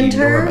opened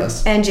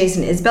enormous. And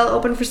Jason Isbell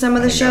opened for some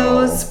of the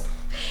shows.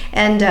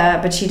 And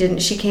but she didn't.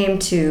 She came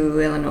to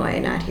Illinois,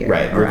 not here.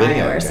 Right. Or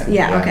Iowa.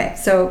 Okay.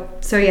 So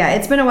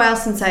it's been a while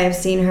since I have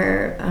seen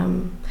her.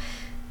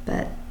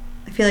 But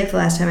I feel like the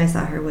last time I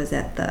saw her was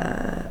at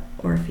the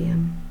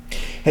Orpheum.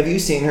 Have you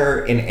seen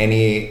her in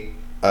any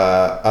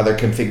other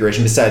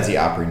configuration besides the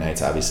Opry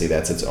Nights? Obviously,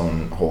 that's its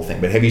own whole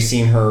thing. But have you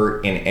seen her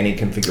in any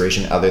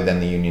configuration other than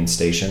the Union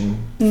Station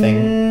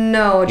thing?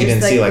 No, you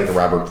didn't see like the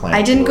Robert Plant.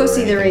 I didn't go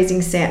see the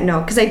Raising Sand.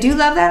 No, because I do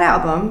love that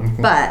album,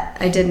 but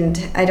I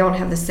don't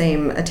have the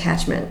same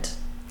attachment.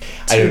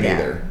 I don't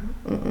either.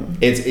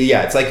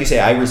 It's like you say.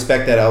 I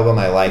respect that album.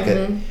 I like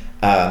it.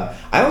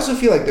 I also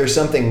feel like there's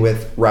something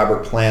with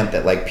Robert Plant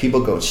that, like, people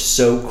go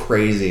so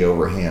crazy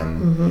over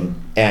him,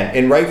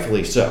 and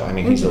rightfully so. I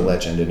mean, he's a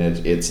legend,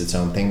 and it's its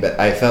own thing. But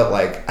I felt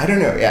like, I don't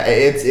know,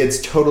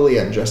 it's totally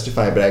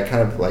unjustified. But I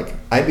kind of like,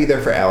 I'd be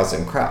there for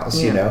Alison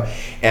Krauss, and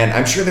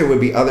I'm sure there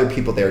would be other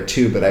people there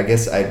too. But I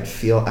guess I'd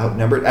feel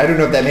outnumbered. I don't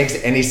know if that makes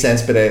any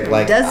sense, but it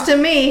does to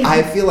me.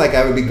 I feel like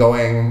I would be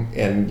going,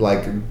 and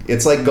like,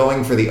 it's like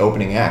going for the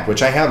opening act,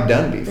 which I have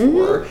done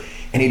before.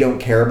 And you don't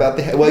care about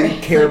you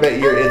care about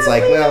it's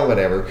like, well,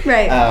 whatever.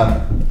 Right.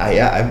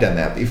 I've done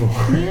that before.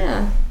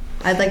 Yeah.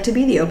 I'd like to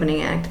be the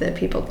opening act that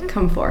people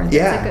come for.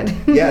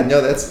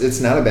 That's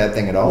it's not a bad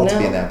thing at all to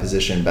be in that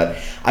position, but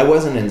I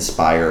wasn't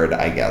inspired,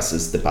 I guess,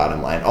 is the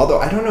bottom line. Although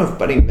I don't know if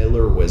Buddy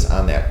Miller was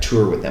on that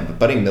tour with them, but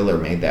Buddy Miller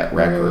made that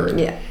record.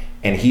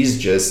 And he's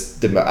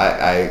just,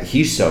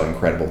 he's so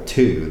incredible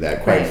too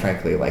that, quite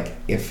frankly, like,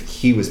 if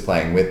he was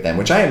playing with them,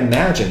 which I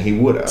imagine he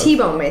would have.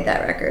 T-Bone made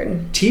that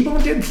record.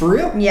 T-Bone did, for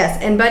real?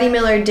 Yes, and Buddy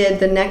Miller did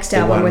the next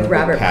album with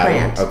Robert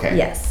Plant. Okay.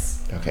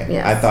 Yes. Okay.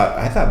 Yes.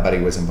 I thought Buddy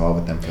was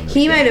involved with them from the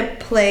beginning. beginning. He might have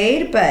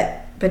played,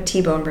 but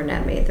T-Bone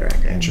Burnett made the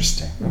record.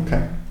 Interesting.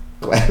 Okay.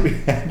 Glad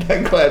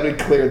we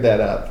cleared that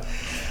up.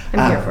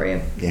 I'm here for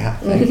you. Yeah,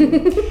 thank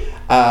you.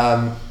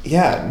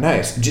 Yeah,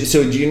 nice.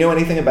 So do you know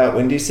anything about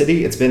Windy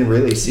City? It's been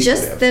really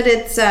secretive. Just that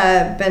it's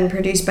been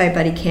produced by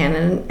Buddy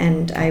Cannon,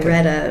 and I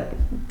read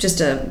just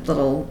a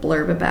little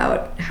blurb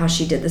about how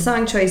she did the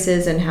song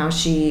choices and how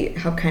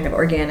kind of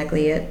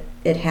organically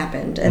it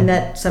happened, and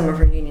that some of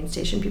her Union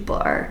Station people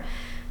are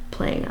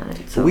playing on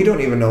it. So. We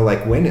don't even know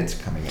like when it's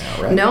coming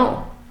out, right?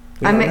 No.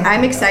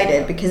 I'm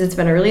excited because it's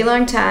been a really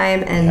long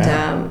time,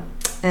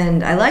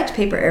 and I liked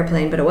Paper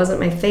Airplane, but it wasn't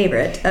my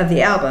favorite of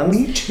the albums.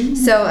 Me too.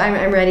 So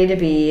I'm ready to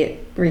be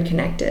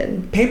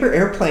reconnected. Paper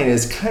Airplane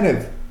is kind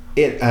of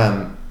it.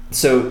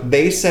 So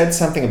they said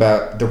something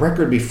about the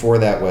record before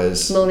that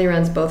was Lonely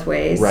Runs Both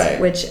Ways, right?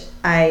 Which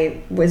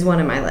was one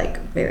of my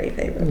very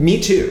favorites.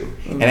 Me too.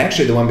 And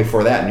actually the one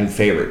before that, New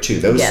Favorite too.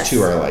 Those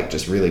two are like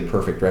just really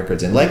perfect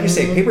records. And like you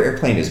say, Paper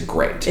Airplane is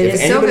great. If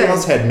anybody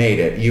else had made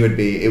it, it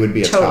would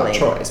be a top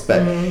choice.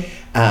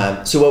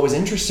 But so what was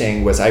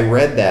interesting was I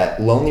read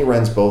that Lonely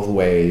Runs Both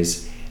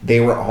Ways, they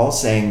were all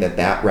saying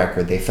that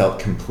record they felt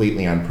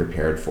completely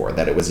unprepared for,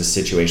 that it was a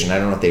situation. I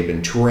don't know if they've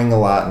been touring a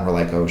lot and were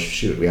like, oh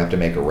shoot, we have to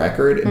make a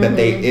record. But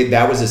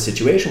that was a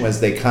situation was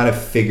they kind of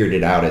figured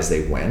it out as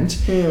they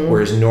went.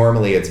 Whereas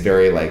normally it's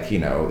very like,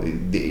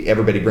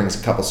 everybody brings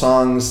a couple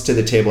songs to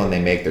the table and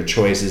they make their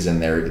choices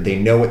and they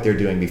know what they're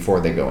doing before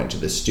they go into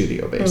the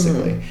studio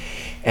basically.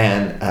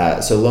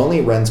 And so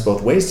Lonely Runs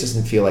Both Ways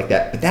doesn't feel like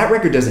that. But that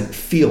record doesn't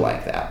feel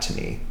like that to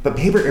me. But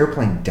Paper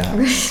Airplane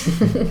does.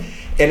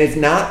 And it's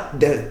not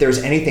that there's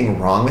anything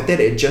wrong with it.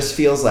 It just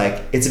feels like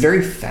it's a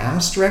very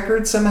fast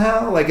record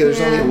somehow. Like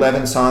there's only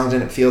 11 songs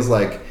and it feels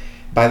like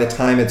by the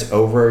time it's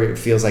over, it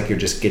feels like you're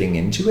just getting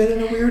into it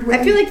in a weird way.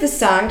 I feel like the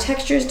song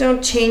textures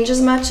don't change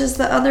as much as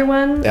the other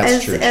one.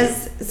 That's true.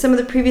 As some of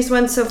the previous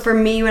ones. So for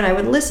me, when I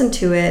would listen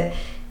to it,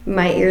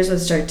 my ears would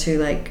start to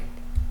like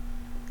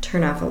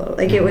turn off a little.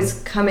 Like it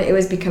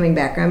was becoming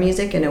background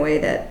music in a way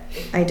that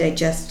I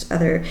digest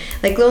other,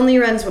 like Lonely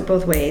Runs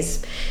Both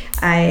Ways.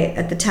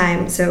 At the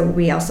time, so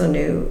we also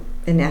knew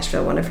in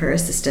Nashville one of her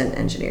assistant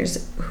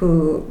engineers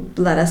who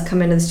let us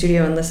come into the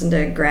studio and listen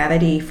to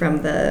Gravity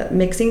from the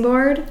mixing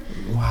board.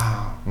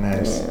 Wow,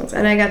 nice. Yes.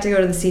 And I got to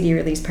go to the CD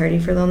release party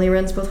for Lonely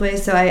Runs Both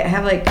Ways, so I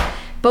have like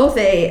both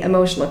a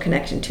emotional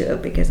connection to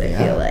it because I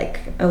feel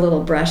like a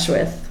little brush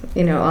with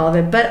all of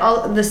it. But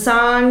all the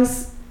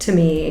songs to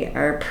me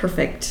are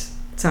perfect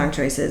song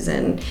choices,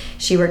 and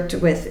she worked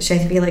with. I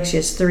feel like she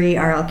has 3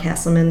 R.L.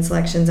 Castleman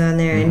selections on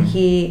there, and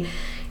he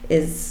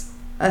is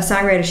a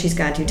songwriter she's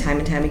gone to time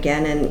and time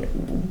again,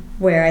 and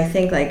where I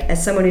think like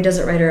as someone who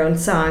doesn't write her own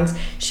songs,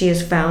 she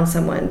has found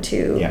someone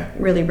to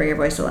really bring her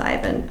voice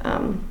alive,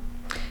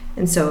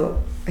 and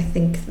so I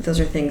think those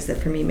are things that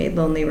for me made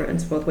Lonely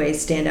Runs Both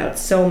Ways stand out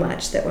so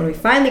much that when we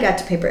finally got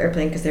to Paper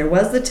Airplane, because there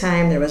was the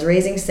time, there was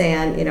Raising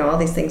Sand, all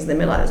these things in the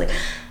middle, I was like,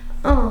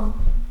 oh.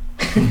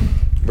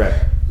 Right.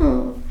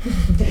 Oh.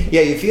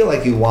 Yeah, you feel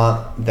like you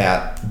want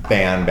that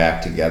band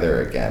back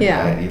together again.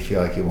 Yeah. Right? You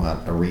feel like you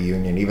want a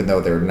reunion, even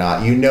though they're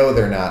not.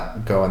 They're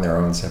not going their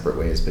own separate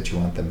ways, but you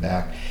want them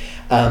back.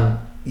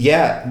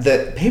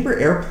 The Paper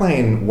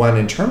Airplane one,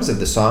 in terms of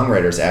the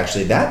songwriters,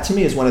 actually, that to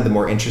me is one of the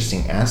more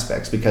interesting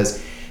aspects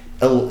because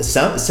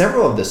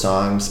several of the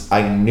songs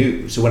I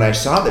knew. So when I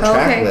saw the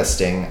track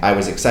listing, I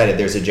was excited.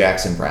 There's a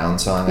Jackson Browne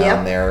song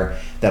on there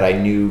that I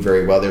knew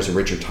very well. There's a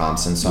Richard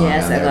Thompson song on there.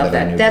 Yes, I love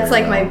that. That's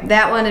like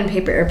that one and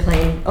Paper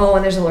Airplane. Oh,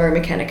 and there's a Laura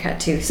McKenna cut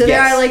too. So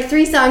there are like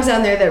 3 songs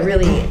on there that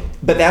really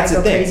but that's I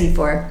go the thing. Crazy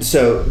for.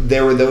 So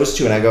there were those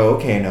 2 and I go,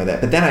 okay, I know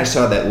that. But then I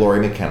saw that Laurie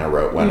McKenna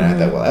wrote one and I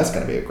thought, well, that's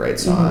going to be a great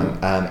song.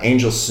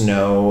 Angel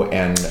Snow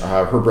and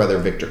her brother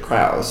Victor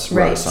Krauss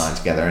wrote a song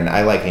together, and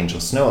I like Angel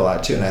Snow a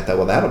lot too, and I thought,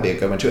 well, that'll be a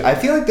good one too. I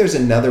feel like there's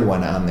another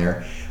one on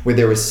there where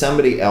there was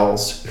somebody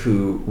else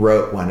who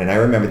wrote one, and I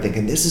remember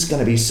thinking, this is going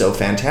to be so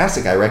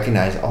fantastic. I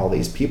recognize all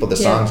these people. The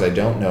songs I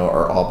don't know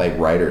are all by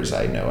writers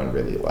I know and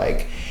really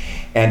like.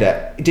 And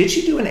did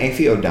she do an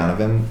Aoife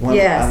O'Donovan one on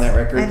that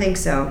record? I think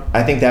so.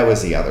 I think that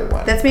was the other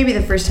one. That's maybe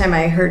the first time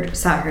I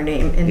saw her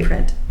name in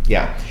print.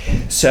 Yeah.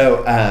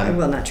 So I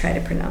will not try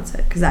to pronounce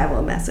it because I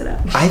will mess it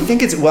up. I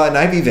think it's, and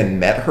I've even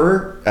met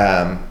her,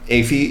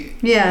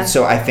 Aoife. Yeah.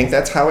 So I think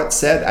that's how it's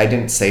said. I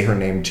didn't say her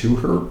name to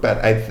her,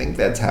 but I think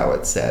that's how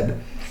it's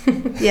said.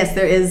 Yes,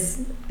 there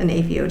is an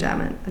Aoife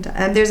O'Donovan.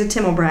 And there's a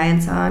Tim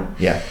O'Brien song.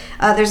 Yeah.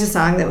 There's a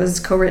song that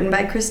was co-written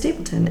by Chris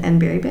Stapleton and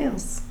Barry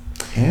Bales.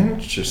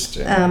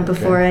 Interesting.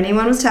 Before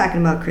anyone was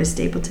talking about Chris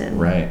Stapleton.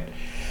 Right.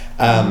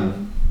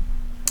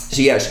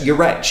 So yes, you're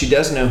right. She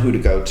does know who to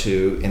go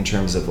to in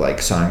terms of like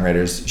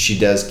songwriters. She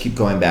does keep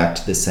going back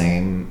to the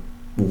same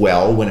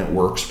when it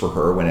works for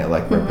her, when it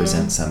like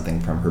represents something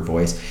from her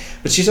voice.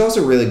 But she's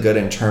also really good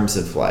in terms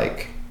of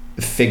like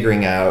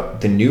figuring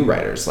out the new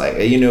writers. Like,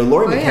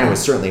 Laurie McKenna was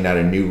certainly not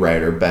a new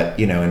writer, but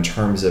in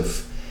terms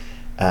of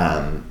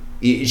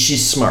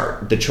she's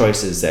smart. The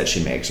choices that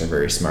she makes are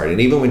very smart. And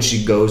even when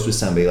she goes with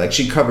somebody, like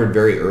she covered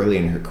very early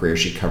in her career,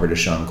 she covered a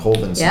Sean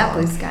Colvin song. Yeah,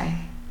 Blue Sky.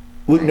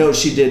 Well, no,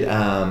 she did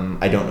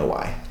I Don't Know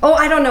Why. Oh,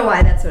 I Don't Know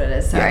Why. That's what it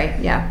is. Sorry.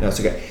 Yeah. No, it's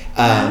okay.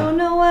 I don't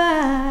know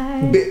why.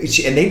 right?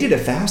 And they did a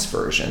fast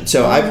version.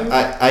 So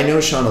I know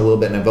Sean a little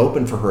bit, and I've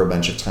opened for her a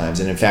bunch of times.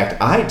 And in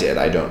fact, I did,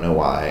 I don't know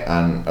why,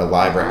 on a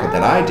live record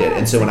that I did.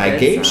 And so when I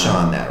gave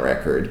Sean that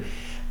record,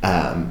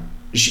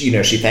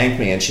 she thanked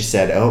me and she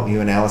said, "Oh,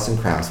 you and Alison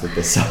Krauss with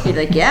this song." You're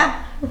like,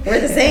 "Yeah,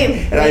 we're the same."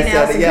 And I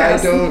said, "Yeah,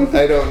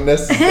 I don't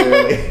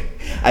necessarily."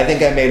 I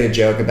think I made a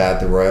joke about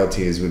the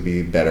royalties would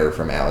be better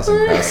from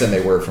Alison Krauss than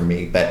they were from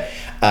me, but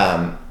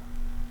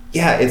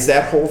it's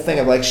that whole thing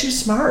of like,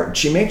 she's smart.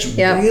 She makes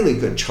really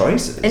good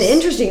choices and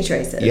interesting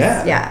choices.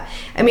 Yeah.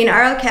 I mean,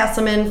 R.L.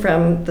 Castleman,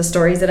 from the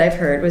stories that I've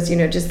heard, was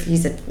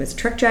he's a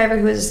truck driver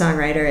who was a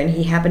songwriter, and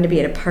he happened to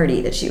be at a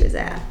party that she was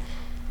at.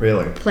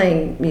 Really?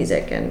 Playing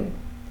music, and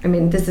I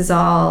mean, this is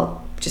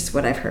all just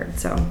what I've heard.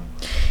 So,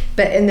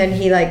 and then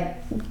he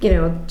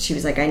she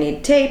was like, "I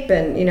need tape,"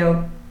 and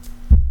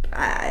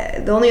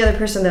the only other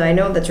person that I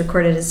know that's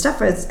recorded his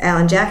stuff is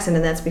Alan Jackson,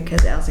 and that's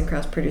because Alison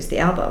Krauss produced the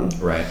album.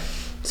 Right.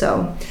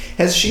 So,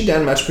 has she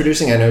done much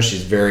producing? I know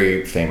she's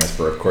very famous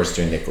for, of course,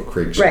 doing Nickel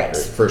Creek's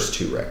first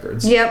 2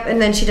 records. Yep,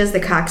 and then she does the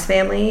Cox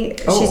Family.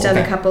 She's done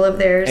a couple of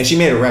theirs, and she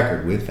made a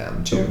record with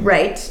them too.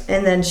 Right,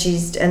 and then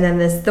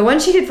the one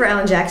she did for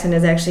Alan Jackson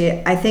is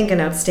actually, I think,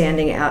 an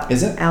outstanding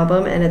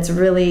album, and it's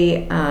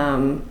really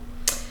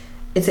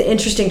it's an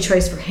interesting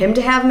choice for him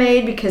to have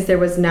made, because there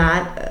was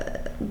not.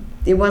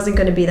 It wasn't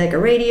going to be like a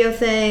radio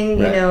thing,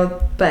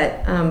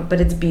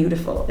 but it's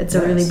beautiful. It's a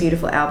really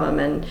beautiful album,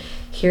 and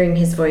hearing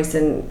his voice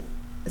in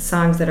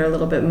songs that are a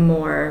little bit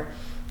more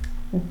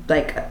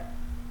like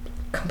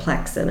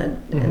complex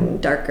and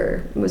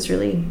darker was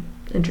really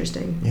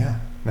interesting. Yeah,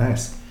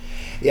 nice.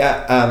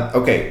 Yeah.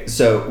 Okay.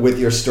 So with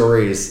your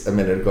stories a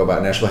minute ago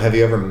about Nashville, have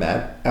you ever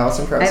met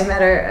Alison Krauss? I've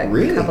met her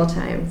a couple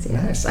times.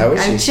 Yeah. Nice. How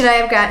is she? Should I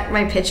have got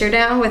my picture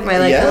down with my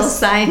little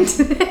signed?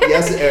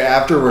 Yes.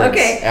 Afterwards.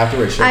 Okay.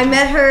 Afterwards. I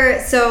met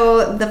her.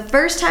 So the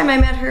first time I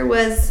met her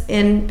was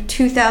in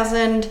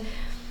 2000.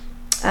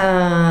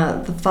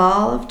 The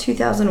fall of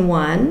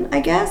 2001, I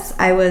guess.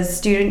 I was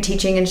student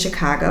teaching in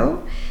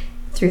Chicago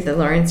through the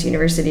Lawrence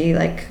University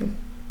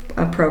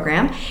a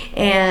program,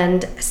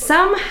 and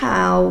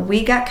somehow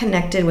we got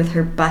connected with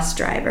her bus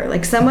driver.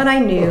 Like, someone I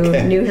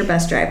knew her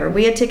bus driver.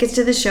 We had tickets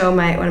to the show.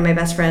 One of my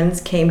best friends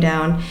came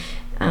down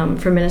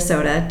from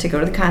Minnesota to go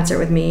to the concert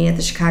with me at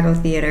the Chicago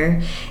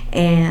Theater,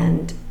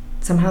 and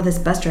somehow this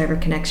bus driver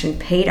connection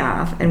paid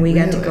off, and we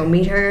got to go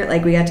meet her.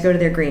 Like, we got to go to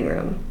their green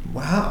room.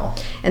 Wow.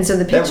 And so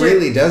the picture, that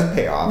really does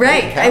pay off.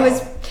 Right.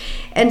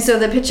 And so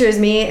the picture is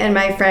me and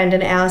my friend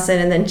and Alison,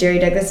 and then Jerry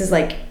Douglas is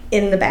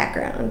in the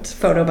background,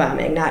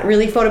 photobombing. Not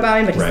really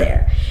photobombing, but he's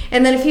there.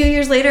 And then a few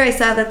years later, I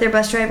saw that their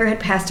bus driver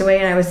had passed away,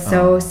 and I was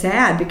so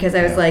sad, because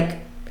I was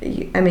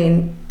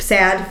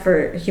sad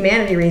for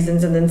humanity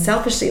reasons, and then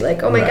selfishly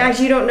oh my gosh,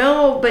 you don't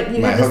know, but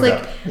you had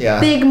this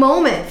big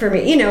moment for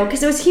me,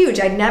 because it was huge.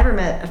 I'd never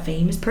met a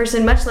famous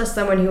person, much less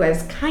someone who I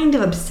was kind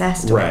of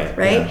obsessed with,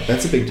 right? Yeah,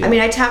 that's a big deal. I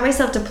mean, I taught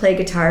myself to play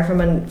guitar from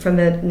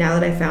the Now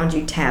That I Found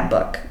You tab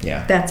book.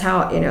 Yeah. That's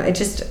how, it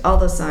just, all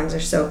those songs are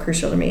so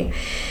crucial to me.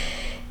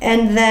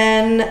 And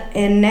then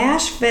in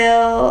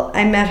Nashville,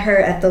 I met her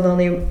at the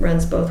Lonely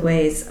Runs Both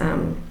Ways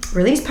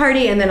release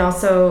party, and then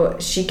also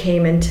she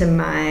came into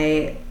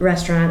my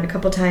restaurant a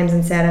couple times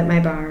and sat at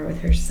my bar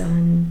with her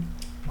son.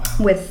 Wow.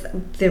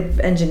 With the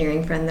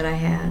engineering friend that I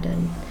had.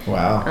 And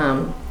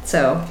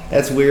so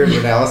that's weird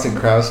when Alison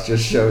Krauss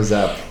just shows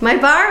up. My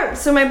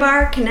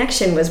bar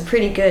connection was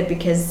pretty good,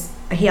 because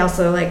he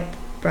also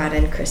brought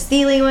in Chris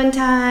Thiele one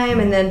time,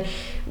 and then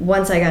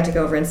once I got to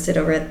go over and sit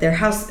over at their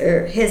house,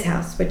 or his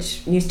house,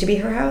 which used to be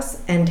her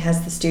house and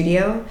has the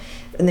studio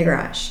in the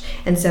garage.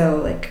 And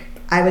so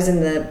I was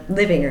in the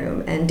living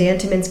room, and Dan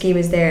Tyminski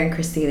was there, and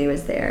Chris Thiele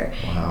was there.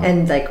 Wow.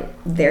 And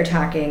they're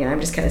talking, and I'm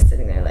just kind of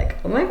sitting there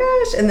oh my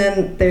gosh. And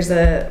then there's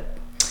a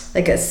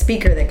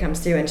speaker that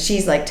comes through, and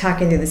she's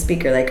talking through the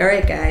speaker, all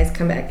right guys,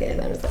 come back in.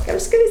 I was I'm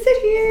just gonna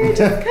sit here, just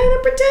kind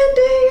of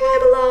pretending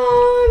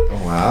I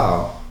belong.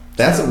 Wow.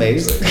 That's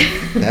amazing.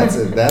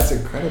 That's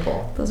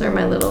incredible. Those are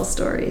my little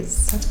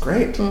stories. That's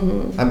great.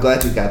 Mm-hmm. I'm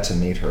glad you got to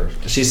meet her.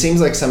 She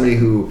seems like somebody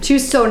who... She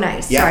was so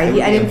nice. Yeah,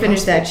 sorry, I didn't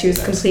finish that. She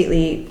was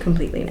completely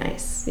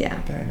nice.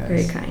 Yeah. Very nice.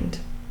 Very kind.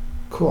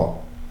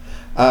 Cool.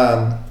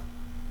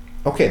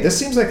 Okay, this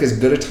seems like as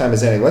good a time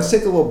as any. Let's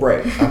take a little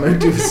break. I'm going to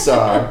do a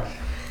song.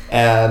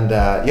 And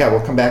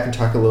we'll come back and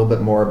talk a little bit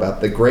more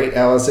about the great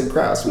Alison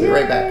Krauss. We'll be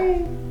right back.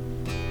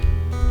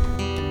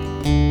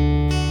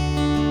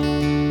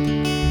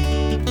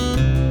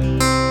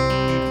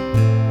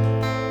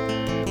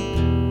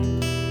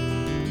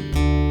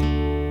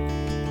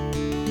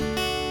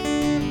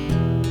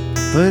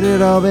 Put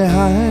it all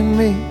behind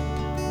me,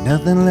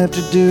 nothing left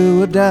to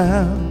do or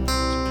doubt.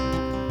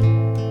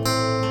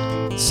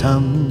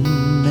 Some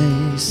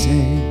may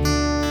say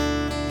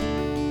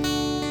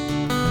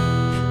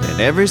that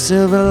every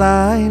silver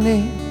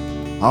lining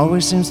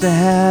always seems to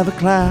have a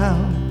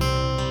cloud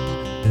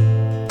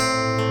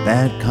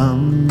that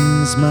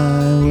comes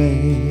my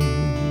way.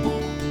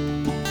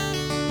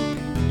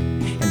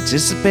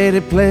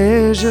 Anticipated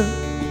pleasure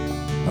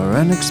or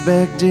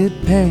unexpected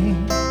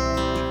pain,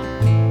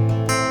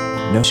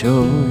 no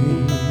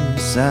choice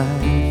beside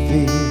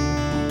fear.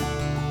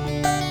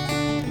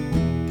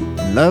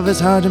 Love is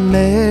hard to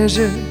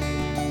measure,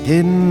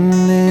 hidden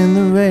in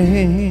the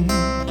rain.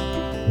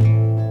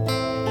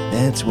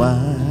 That's why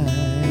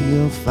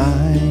you'll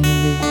find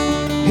me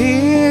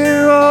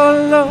here all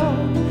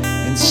alone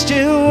and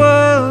still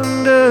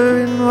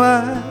wondering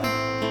why,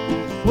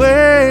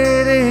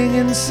 waiting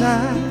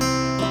inside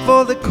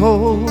for the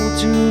cold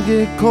to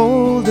get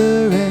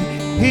colder,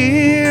 and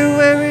here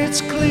where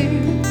it's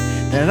clear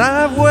that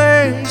I've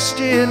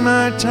wasted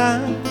my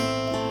time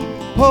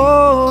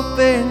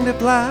hoping to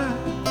fly,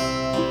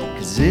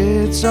 'cause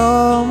it's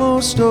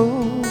almost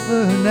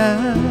over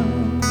now.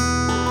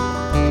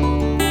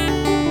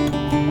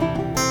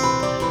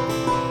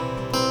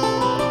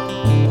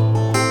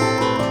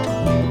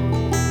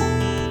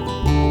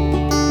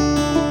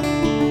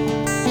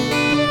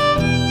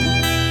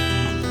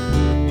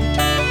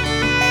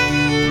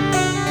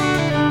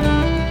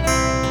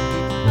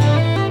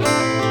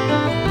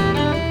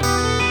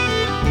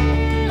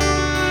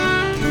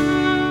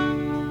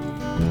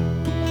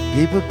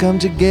 People come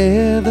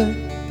together,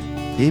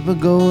 people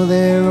go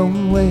their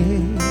own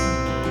way.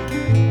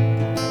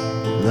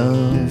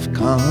 Love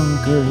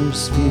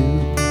conquers few,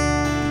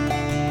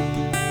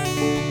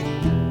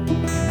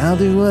 and I'll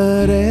do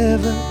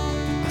whatever,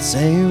 I'll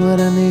say what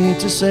I need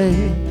to say,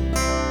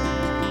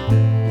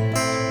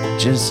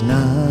 just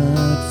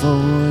not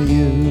for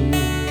you.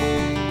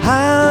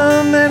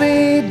 How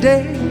many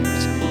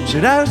days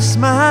should I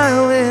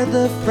smile with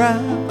a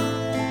frown,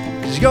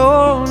 'cause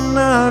you're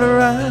not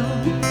around,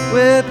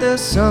 with the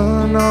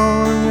sun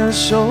on your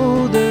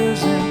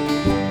shoulders?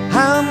 And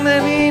how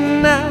many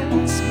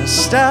nights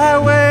must I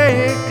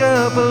wake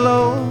up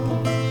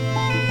alone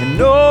and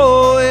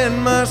know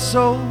in my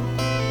soul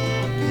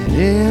that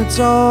it's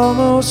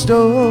almost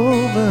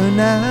over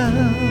now?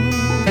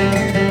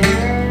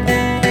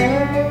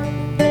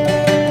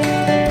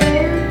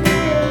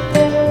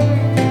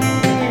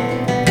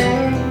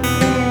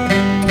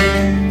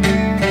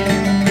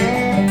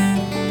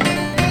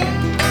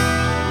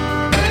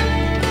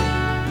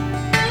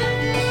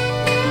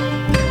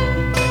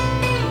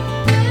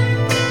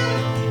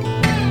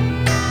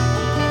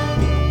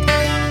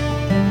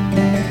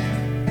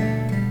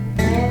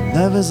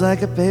 Love is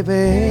like a paper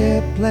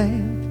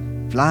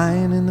airplane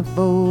flying in the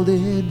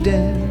folded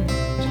dent,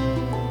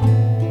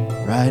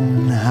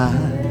 riding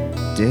high,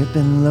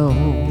 dipping low.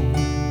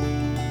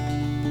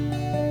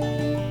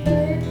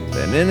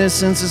 When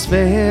innocence is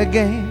fair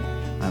game,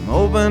 I'm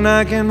hoping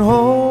I can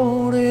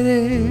hold it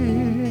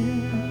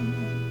in.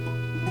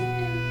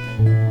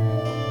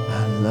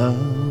 My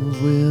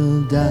love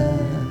will die,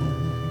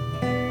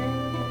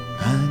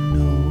 I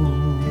know.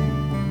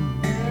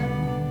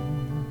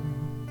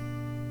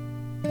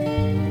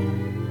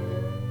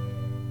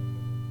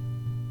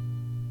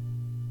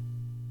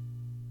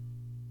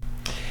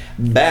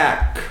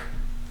 Back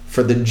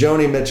for the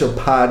Joni Mitchell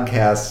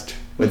podcast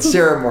with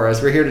Sarah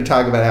Morris. We're here to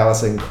talk about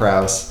Alison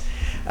Krauss.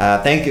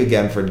 Thank you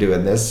again for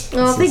doing this.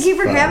 Well, thank you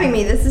for having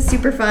me. This is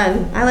super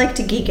fun. I like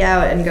to geek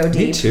out and go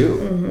deep. Me too.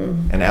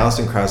 Mm-hmm. And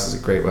Alison Krauss is a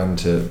great one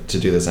to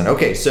do this on.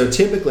 Okay, so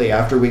typically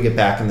after we get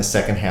back in the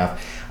second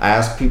half, I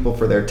ask people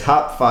for their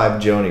top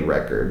 5 Joni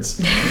records.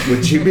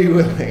 Would you be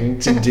willing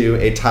to do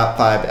a top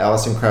 5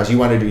 Alison Krauss? You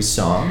want to do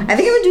songs? I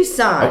think I would do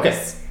songs. Okay.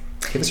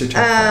 Give us your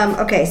top 5.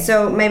 Okay,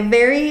 so my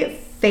very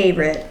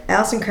favorite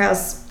Alison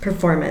Krauss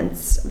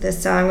performance.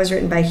 This song was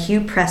written by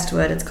Hugh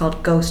Prestwood. It's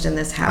called "Ghost in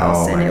This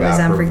House," and it was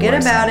on "Forget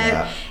About It,"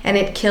 and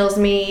it kills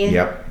me.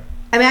 Yep.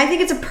 I mean, I think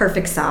it's a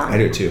perfect song. I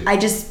do too.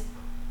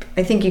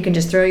 I think you can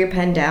just throw your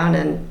pen down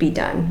and be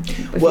done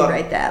if you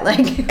write that.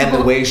 And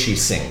the way she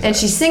sings. And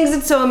she sings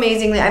it so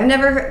amazingly. I've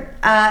never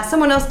heard.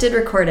 Someone else did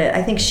record it.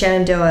 I think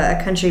Shenandoah,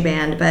 a country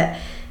band, but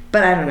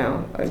I don't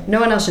know.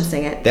 No one else should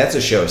sing it. That's a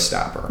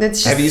showstopper.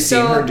 Have you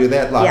seen her do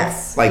that live?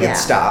 Yes. It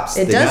stops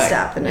the night. It does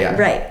stop the night, yeah.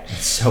 right.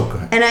 It's so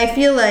good. And I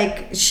feel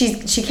like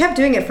she kept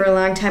doing it for a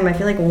long time. I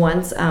feel like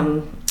once,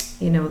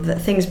 the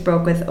things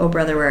broke with "Oh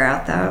Brother, Where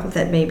Art Thou,"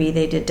 that maybe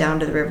they did "Down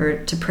to the River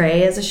to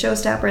Pray" as a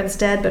showstopper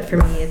instead. But for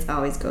me, it's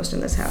always "Ghost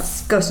in This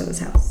House." Ghost in This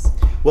House.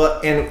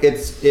 Well, and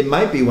it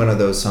might be one of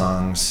those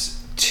songs,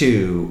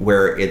 too,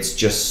 where it's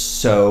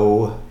just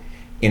so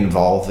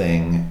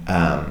involving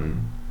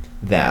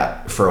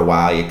that for a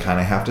while you kind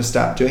of have to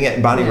stop doing it.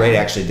 And Bonnie Raitt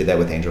actually did that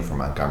with "Angel from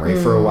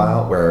Montgomery" for a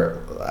while, where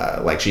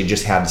she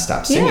just had to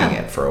stop singing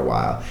it for a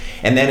while,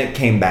 and then it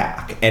came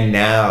back. And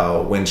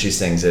now when she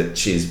sings it,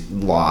 she's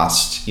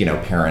lost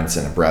parents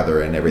and a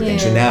brother and everything.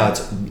 So now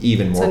it's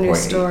even more poignant.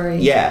 It's a new story.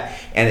 Yeah,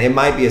 and it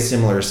might be a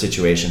similar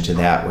situation to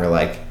that,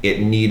 where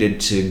it needed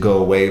to go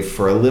away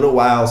for a little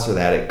while so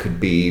that it could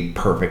be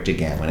perfect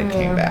again when it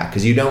came back,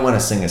 because you don't want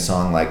to sing a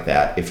song like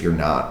that if you're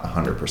not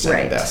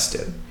 100%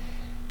 invested.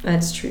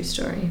 That's a true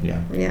story.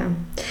 Yeah.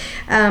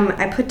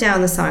 I put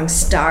down the song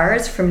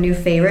 "Stars" from New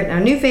Favorite. Now,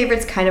 New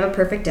Favorite's kind of a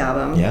perfect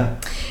album. Yeah.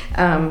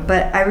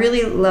 But I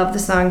really love the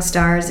song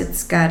 "Stars."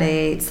 It's got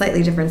a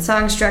slightly different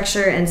song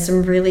structure and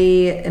some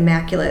really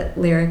immaculate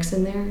lyrics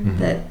in there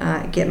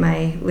that get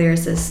my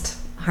lyricist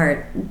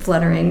heart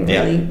fluttering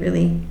really,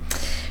 really,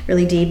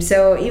 really deep.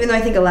 So even though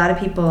I think a lot of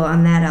people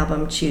on that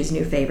album choose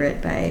New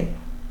Favorite by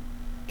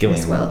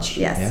Gillian Welch,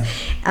 yes.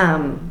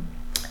 Yeah.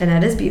 And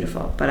that is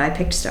beautiful, but I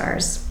picked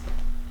Stars.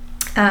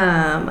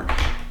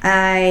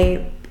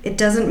 It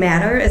Doesn't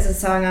Matter is a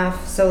song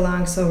off So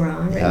Long, So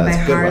Wrong, written by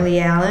Harley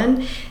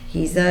Allen.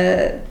 He's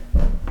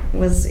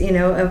was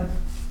a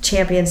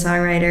champion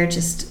songwriter,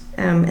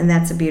 and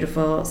that's a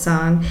beautiful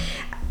song.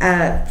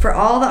 For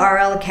all the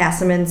R.L.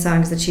 Kassaman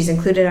songs that she's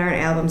included on her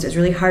albums, it was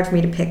really hard for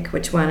me to pick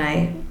which one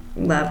I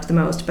loved the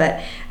most,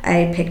 but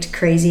I picked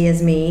Crazy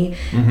As Me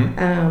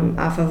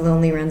off of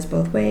Lonely Runs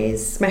Both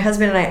Ways. My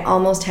husband and I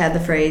almost had the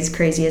phrase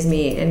Crazy As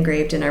Me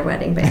engraved in our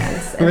wedding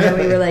bands, and then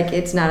we were like,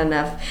 it's not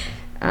enough.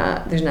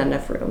 There's not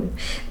enough room.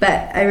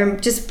 But I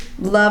just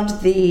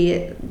loved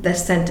the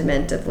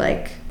sentiment of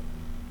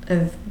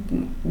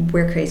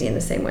we're crazy in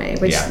the same way,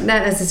 which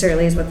not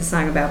necessarily is what the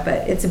song about,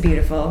 but it's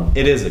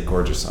it is a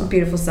gorgeous song.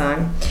 Beautiful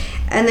song.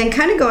 And then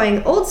kind of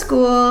going old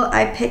school,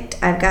 I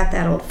picked I've Got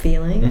That Old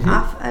Feeling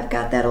off I've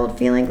Got That Old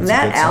Feeling. That's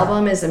that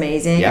album is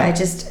amazing. Yeah. I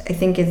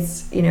think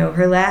it's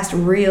her last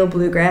real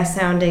bluegrass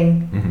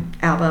sounding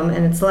album,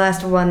 and it's the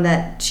last one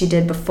that she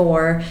did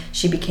before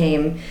she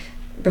came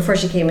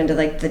into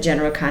the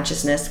general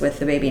consciousness with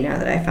The Baby Now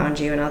That I Found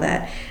You and all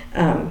that,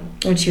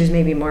 when she was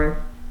maybe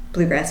more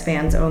bluegrass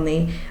fans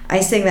only. I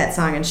sing that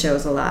song in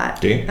shows a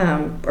lot. Do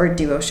you? Or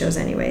duo shows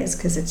anyways,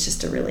 because it's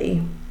just a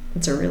really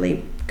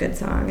good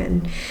song,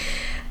 and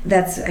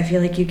I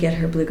feel like you get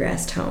her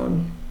bluegrass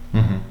tone.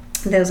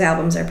 Those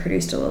albums are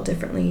produced a little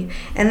differently.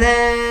 And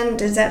then,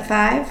 is that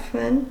 5?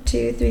 1,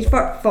 2, 3,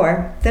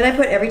 4. Then I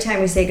put Every Time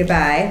We Say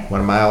Goodbye.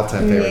 One of my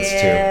all-time favorites too.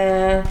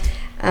 Yeah.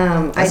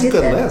 That's a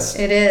good list.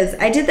 It is.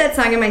 I did that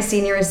song in my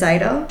senior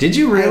recital. Did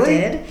you really?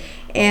 I did.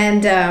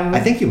 And I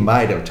think you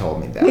might have told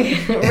me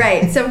that.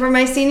 Right. So for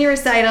my senior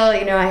recital,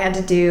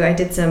 I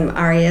did some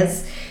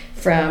arias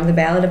from the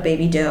Ballad of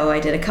Baby Doe. I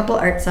did a couple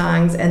art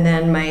songs, and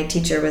then my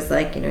teacher was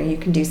like, you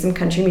can do some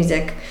country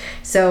music.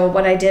 So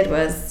what I did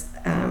was,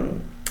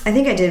 I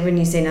think I did When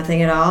You Say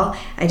Nothing at All.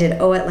 I did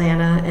Oh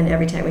Atlanta and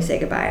Every Time We Say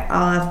Goodbye.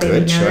 All off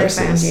Baby Now That I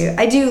Found You.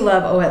 I do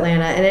love Oh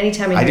Atlanta, and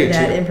anytime I hear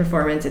that in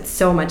performance, it's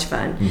so much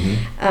fun.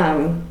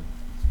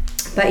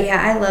 But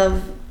yeah, I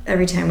love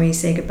Every Time We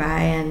Say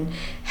Goodbye. And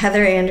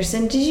Heather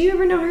Anderson, did you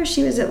ever know her?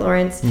 She was at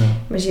Lawrence. No.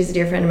 When she was a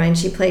dear friend of mine.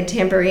 She played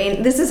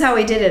tambourine. This is how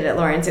we did it at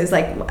Lawrence. It was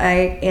like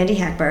Andy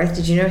Hackbarth.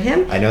 Did you know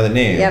him? I know the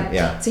name. Yep.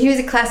 Yeah. So he was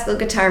a classical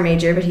guitar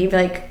major, but he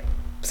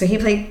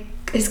played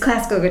his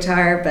classical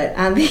guitar, but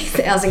on these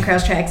Alison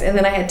Krauss tracks, and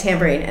then I had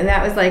tambourine, and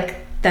that was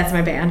that's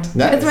my band.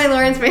 Nice. That's my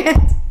Lawrence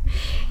band.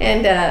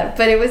 And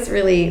but it was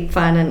really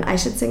fun, and I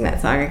should sing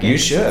that song again. You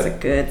should. It's a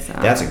good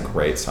song. That's a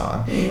great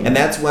song. And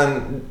that's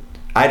when,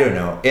 I don't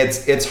know,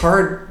 it's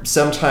hard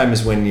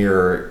sometimes when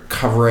you're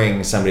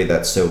covering somebody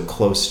that's so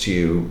close to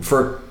you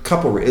for a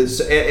couple reasons.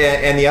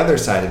 And the other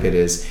side of it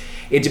is,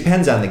 it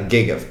depends on the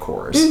gig, of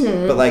course.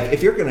 But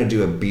if you're going to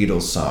do a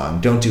Beatles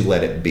song, don't do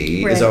Let It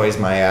Be, is always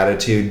my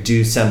attitude.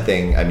 Do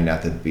something,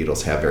 not that the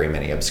Beatles have very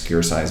many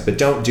obscure songs, but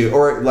don't do,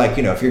 or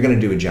if you're going to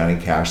do a Johnny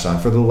Cash song,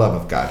 for the love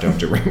of God, don't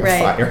do Ring of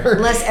Fire.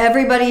 Unless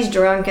everybody's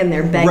drunk and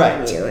they're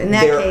begging you. In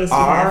that case, you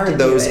have to do it.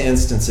 There are those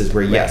instances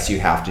where, yes, you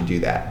have to do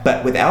that.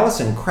 But with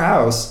Alison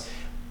Krauss,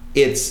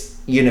 it's,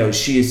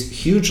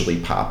 she's hugely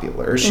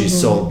popular. She's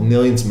sold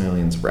millions and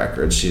millions of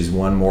records. She's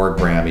won more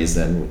Grammys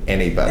than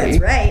anybody.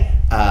 That's right.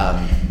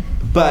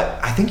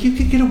 But I think you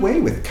could get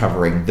away with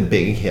covering the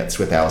big hits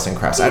with Alison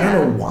Krauss. Yeah. I don't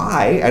know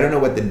why. I don't know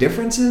what the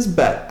difference is,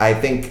 but I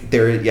think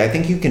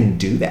you can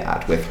do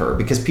that with her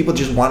because people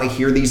just want to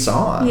hear these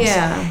songs.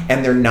 Yeah.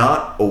 And they're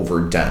not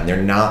overdone.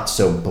 They're not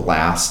so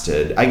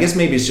blasted. I guess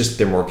maybe it's just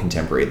they're more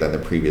contemporary than the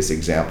previous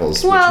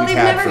examples. Well, they've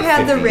never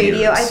had the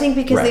radio. Years. I think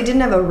because they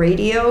didn't have a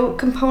radio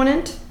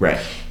component. Right.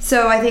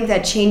 So I think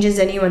that changes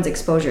anyone's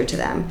exposure to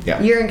them.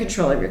 Yeah. You're in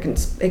control of your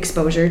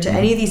exposure to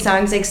any of these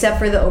songs except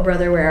for the Oh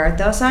Brother Where Art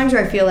Thou songs,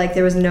 where I feel like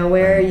there was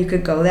nowhere you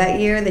could go that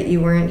year that you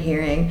weren't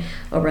hearing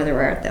Oh Brother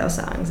Where Art Thou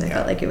songs. I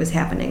felt like it was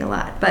happening a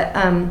lot. But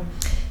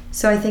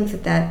so I think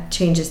that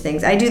changes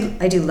things. I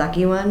do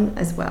Lucky One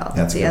as well.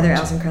 That's the other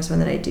Alison Krauss one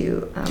that I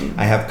do.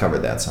 I have covered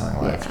that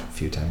song live a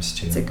few times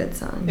too. It's a good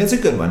song. It's a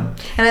good one.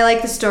 And I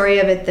like the story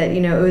of it that,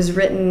 it was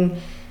written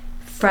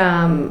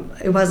from,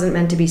 it wasn't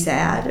meant to be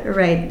sad,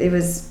 right?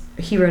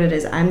 He wrote it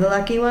as I'm the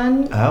lucky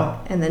one. Oh.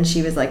 And then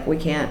she was like, we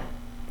can't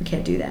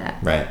do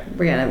that. Right.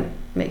 We're going to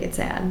make it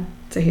sad.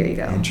 So here you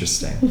go.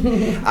 Interesting.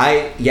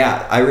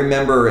 I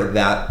remember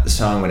that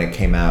song when it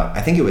came out.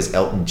 I think it was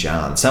Elton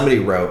John. Somebody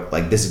wrote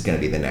this is going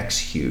to be the next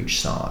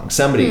huge song.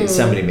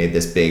 Somebody made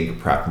this big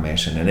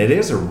proclamation, and it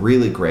is a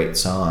really great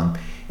song.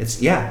 It's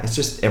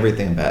just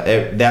everything about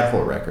it. That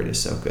whole record is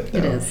so good, though.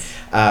 It is.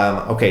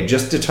 Okay,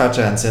 just to touch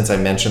on, since I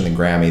mentioned the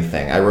Grammy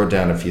thing, I wrote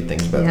down a few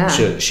things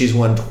about she's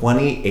won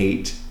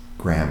 28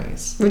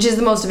 Grammys. Which is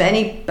the most of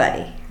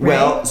anybody, right?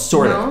 Well,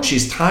 sort of.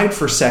 She's tied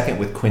for second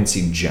with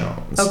Quincy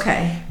Jones.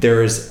 Okay.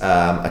 There's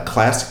a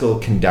classical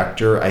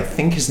conductor. I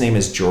think his name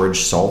is George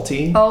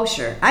Solti. Oh,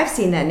 sure. I've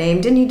seen that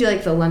name. Didn't he do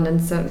the London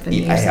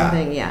Symphony or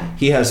something? Yeah.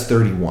 He has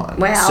 31.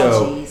 Wow,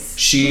 so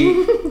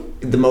geez.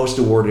 the most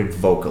awarded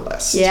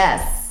vocalist.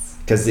 Yes.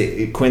 Because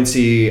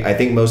Quincy, I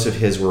think most of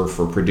his were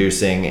for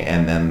producing,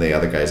 and then the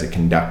other guy's a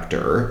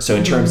conductor. So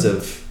in terms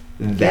of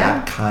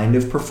that kind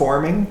of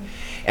performing,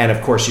 and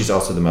of course she's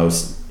also the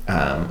most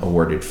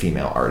awarded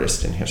female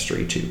artist in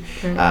history too.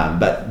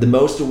 But the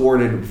most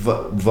awarded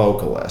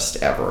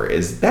vocalist ever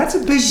that's a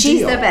big deal.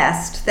 She's the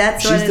best.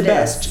 She's the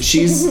best.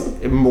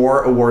 She's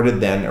more awarded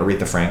than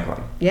Aretha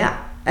Franklin.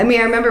 Yeah. I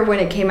mean, I remember when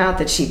it came out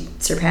that she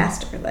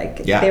surpassed her.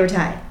 They were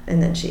tied,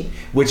 and then she...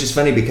 Which is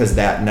funny because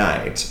that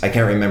night, I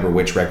can't remember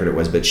which record it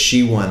was, but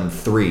she won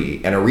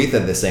 3, and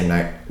Aretha the same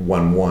night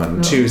won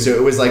 1 too. So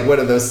it was like one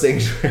of those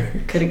things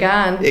where... Could have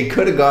gone. It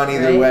could have gone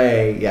either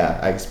way. Yeah,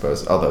 I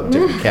suppose. Although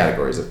different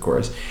categories, of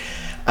course.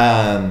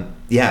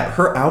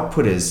 Her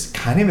output is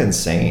kind of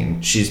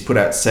insane. She's put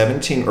out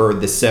 17, or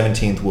the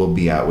 17th will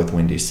be out with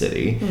Windy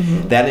City.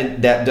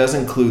 That does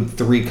include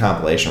 3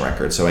 compilation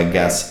records, so I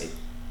guess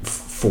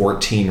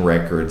 14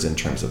 records in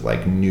terms of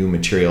like new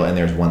material, and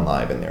there's 1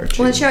 live in there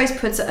too. Well, and she always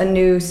puts a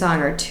new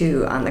song or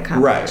 2 on the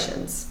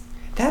compilations.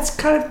 Right. That's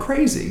kind of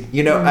crazy.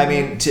 I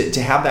mean, to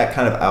have that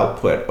kind of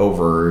output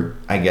over,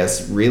 I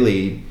guess,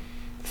 really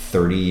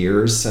 30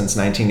 years since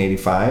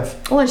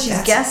 1985. Well, and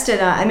she's guested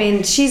on, I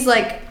mean, she's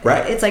like,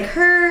 it's like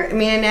her, I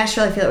mean, in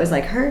Nashville, I feel it was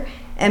like her,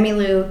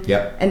 Emmylou,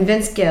 and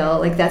Vince Gill.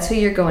 Like, that's who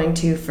you're going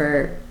to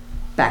for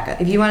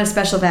backup. If you want a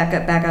special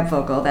backup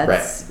vocal,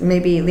 that's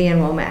maybe Leanne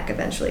Womack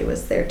eventually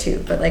was there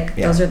too. But like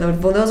those are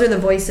the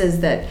voices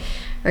that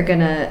are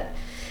gonna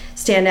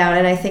stand out.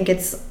 And I think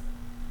it's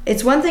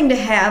one thing to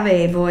have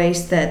a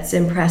voice that's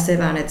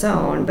impressive on its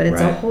own, but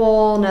it's a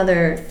whole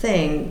nother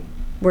thing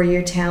where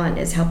your talent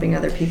is helping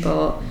other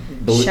people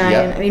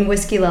shine. I mean,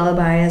 Whiskey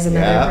Lullaby is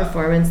another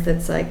performance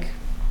that's like,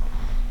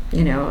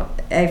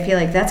 I feel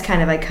like that's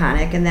kind of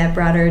iconic, and that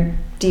brought her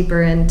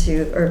deeper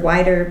into, or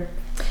wider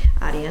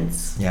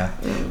audience. Yeah.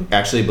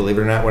 Actually, believe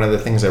it or not, one of the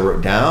things I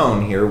wrote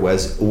down here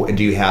was,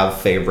 do you have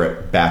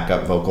favorite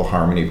backup vocal,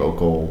 harmony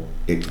vocal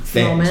things?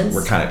 Moments.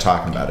 We're kind of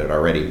talking about it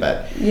already,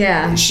 but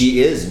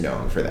she is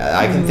known for that.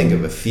 I can think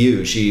of a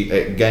few. She,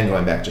 again,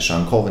 going back to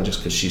Shawn Colvin,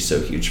 just because she's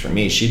so huge for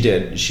me, she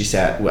did a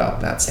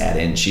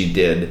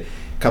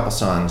couple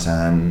songs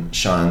on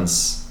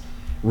Shawn's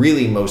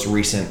really most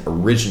recent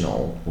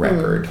original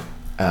record,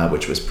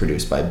 which was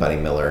produced by Buddy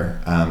Miller.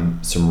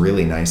 Some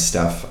really nice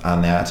stuff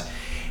on that.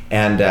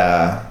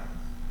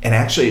 And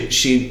actually,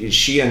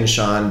 she and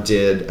Shawn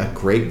did a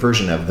great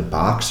version of The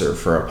Boxer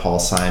for a Paul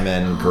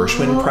Simon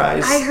Gershwin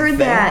Prize. I heard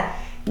that.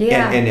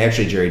 Yeah. And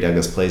actually, Jerry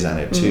Douglas plays on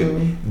it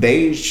too.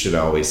 They should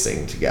always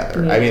sing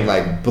together. I mean,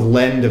 like,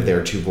 blend of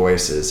their 2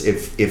 voices.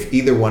 If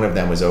either one of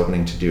them was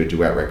opening to do a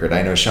duet record,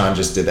 I know Shawn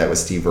just did that with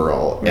Steve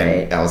Earle,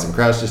 and Alison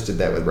Krauss just did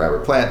that with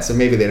Robert Plant. So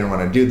maybe they don't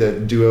want to do the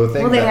duo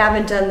thing. Well, they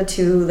haven't done the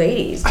 2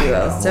 ladies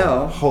duo,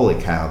 so holy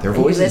cow, their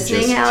voices. Are you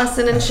listening,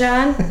 Alison and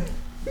Shawn?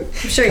 I'm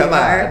sure you are.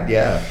 Come on,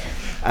 yeah.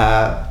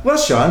 Well,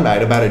 Shawn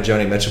might, about a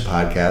Joni Mitchell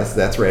podcast.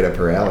 That's right up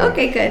her alley.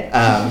 Okay, good.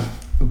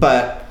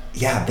 But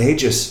yeah, they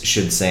just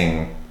should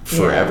sing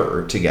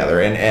forever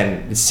together.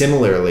 And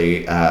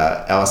similarly,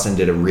 Alison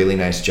did a really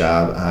nice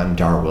job on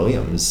Dar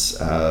Williams'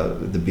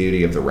 The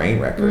Beauty of the Rain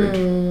record. I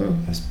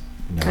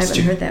haven't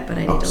heard that, but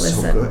I need to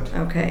listen. So good.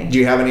 Okay. Do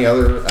you have any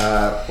other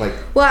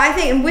Well, I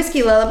think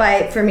Whiskey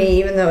Lullaby, for me,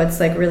 even though it's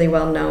like really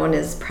well known,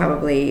 is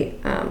probably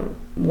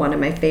one of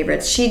my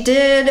favorites. She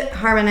did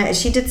harmonize.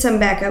 She did some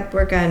backup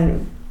work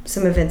on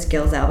some of Vince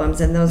Gill's albums,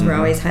 and those were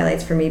always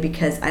highlights for me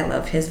because I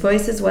love his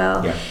voice as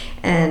well. Yeah.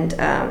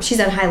 And she's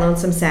on High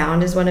Lonesome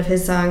Sound is one of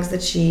his songs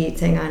that she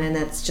sang on, and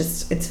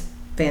it's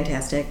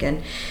fantastic.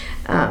 And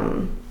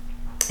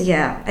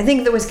I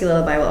think the Whiskey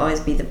Lullaby will always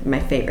be my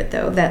favorite,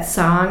 though. That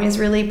song is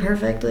really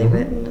perfectly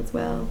written as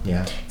well.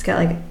 Yeah. It's got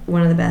like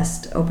one of the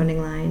best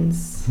opening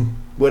lines.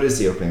 What is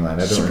the opening line?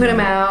 She put him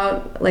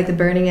out like the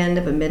burning end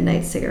of a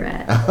midnight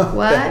cigarette.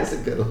 What? That is a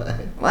good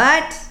line.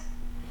 What?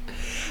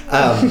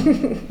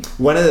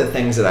 One of the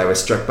things that I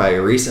was struck by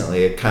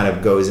recently, it kind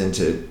of goes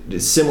into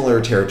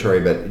similar territory,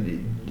 but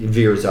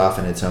veers off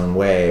in its own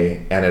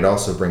way, and it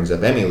also brings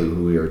up Emmylou,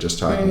 who we were just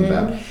talking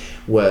about,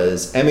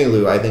 was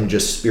Emmylou, I think,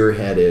 just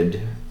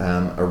spearheaded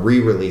a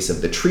re-release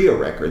of the trio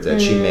records that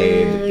she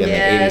made in the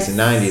 80s and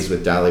 90s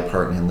with Dolly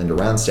Parton and Linda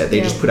Ronstadt. They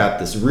just put out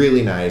this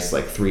really nice,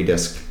 like,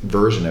 3-disc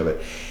version of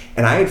it.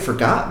 And I had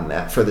forgotten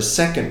that for the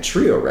second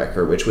trio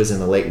record, which was in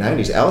the late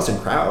 90s, Alison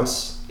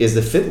Krauss is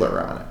the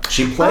fiddler on it.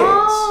 She plays.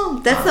 Oh,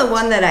 that's the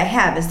one that I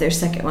have, is their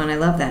second one. I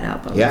love that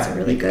album. Yeah, it's a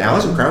really good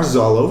Alison Krauss is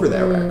all over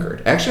that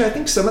record. Actually, I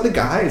think some of the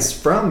guys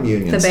from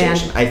Union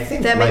Station, I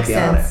think, that might be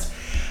sense. on it.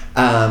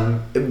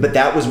 But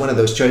that was one of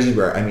those choices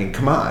where, I mean,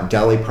 come on,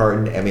 Dolly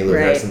Parton, Emmylou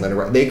Harris, and Linda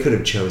Ronstadt, they could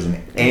have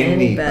chosen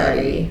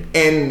anybody.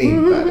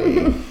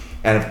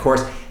 And of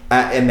course,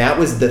 and that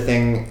was the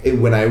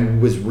thing when I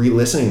was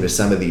re-listening to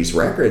some of these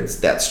records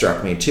that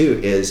struck me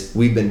too, is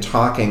we've been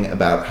talking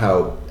about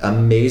how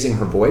amazing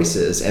her voice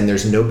is, and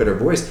there's no better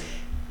voice.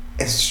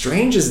 As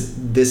strange as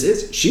this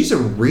is, she's a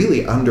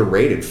really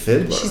underrated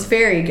fiddler. She's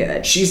very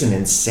good. She's an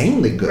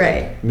insanely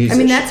good musician. I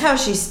mean, that's how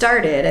she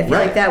started. I feel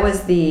like that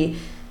was the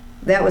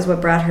that was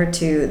what brought her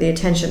to the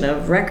attention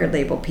of record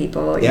label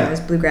people. You Yeah. know, those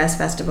bluegrass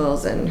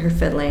festivals and her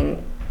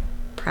fiddling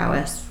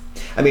prowess.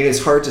 I mean,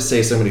 it's hard to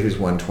say somebody who's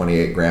won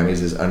 28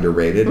 Grammys is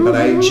underrated, but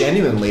I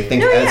genuinely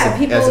think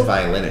as a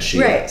violinist, she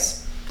is.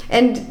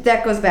 And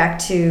that goes back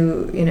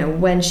to, you know,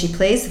 when she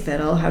plays the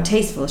fiddle, how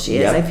tasteful she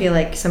is. Yep. I feel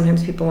like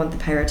sometimes people want the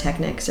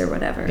pyrotechnics or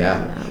whatever.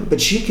 Yeah, And,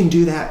 but she can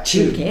do that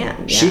too. She can,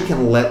 yeah. She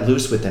can let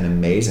loose with an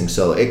amazing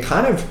solo. It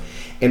kind of,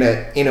 in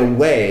a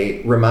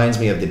way, reminds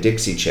me of the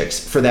Dixie Chicks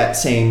for that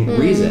same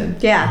reason.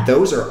 Yeah.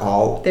 Those are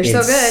all They're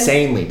so good.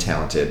 insanely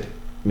talented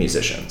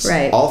musicians.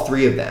 Right. All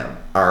three of them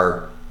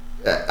are,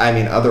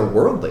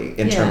 otherworldly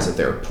in terms of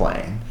their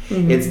playing.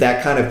 It's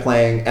that kind of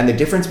playing, and the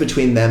difference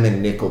between them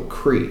and Nickel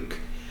Creek.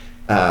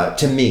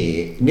 To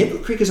me, Nickel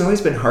Creek has always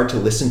been hard to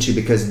listen to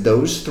because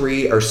those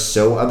three are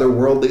so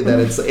otherworldly that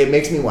it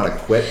makes me want to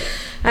quit.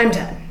 I'm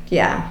done.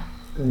 Yeah.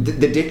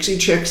 The Dixie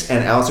Chicks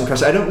and Alison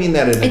Krauss, I don't mean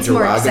that in a It's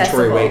more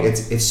derogatory way.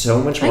 accessible. It's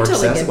so much more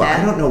totally get accessible.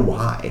 that. I don't know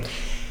why.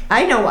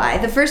 I know why.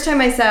 The first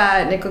time I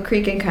saw Nickel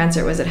Creek in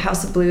concert was at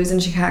House of Blues in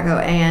Chicago,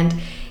 and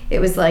it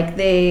was like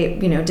they,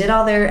 you know, did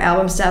all their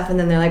album stuff, and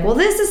then they're like, well,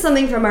 this is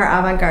something from our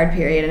avant-garde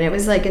period, and it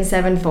was like in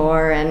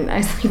 7/4, and I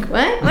was like,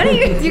 what are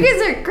you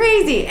guys are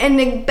crazy, in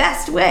the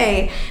best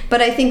way.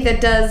 But I think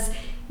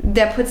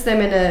that puts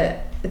them in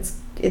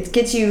it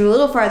gets you a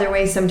little farther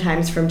away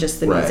sometimes from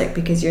just the music,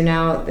 because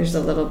there's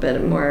a little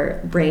bit more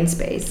brain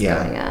space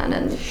going on.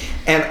 And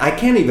I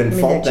can't even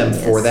fault them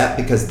genius. for that,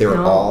 because they're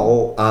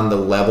all on the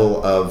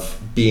level of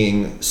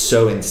being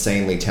so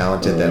insanely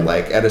talented that,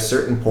 like, at a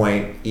certain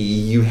point,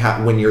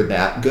 when you're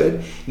that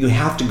good, you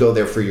have to go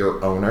there for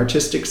your own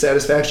artistic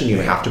satisfaction. You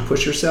have to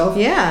push yourself.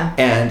 Yeah.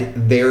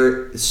 And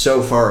they're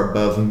so far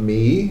above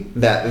me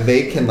that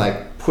they can,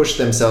 like, push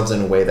themselves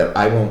in a way that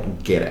I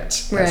won't get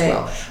it as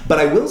well. But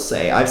I will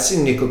say, I've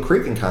seen Nickel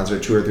Creek in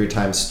concert 2 or 3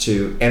 times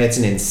too, and it's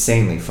an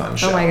insanely fun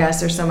show. Oh my gosh,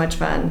 they're so much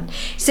fun.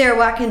 Sarah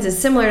Watkins is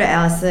similar to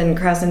Alison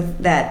Krauss in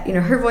that, you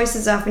know, her voice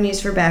is often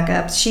used for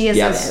backups. She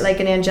has like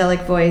an angelic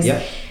voice.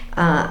 Yep.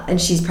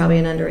 And she's probably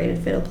an underrated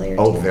fiddle player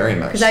too. Oh, very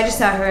much. Because I just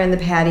saw her in the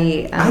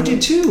Patty. I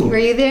did too. Were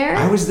you there?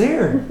 I was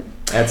there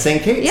at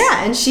St. Kate's.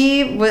 Yeah, and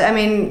she was,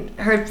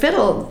 her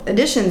fiddle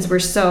editions were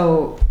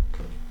so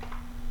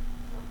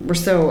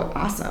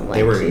awesome. Like,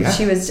 They were,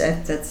 she was,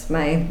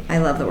 I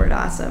love the word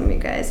awesome, you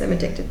guys. I'm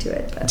addicted to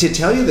it. But. To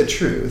tell you the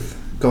truth,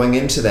 going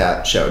into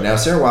that show, now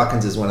Sarah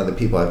Watkins is one of the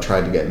people I've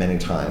tried to get many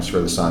times for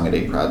the Song a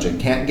Day project.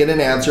 Can't get an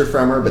answer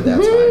from her, but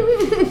that's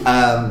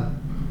fine.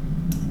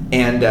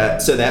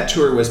 So that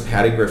tour was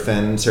Patty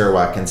Griffin, Sarah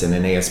Watkins, and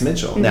Anais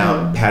Mitchell.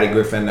 Now, Patty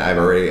Griffin, I've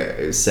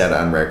already said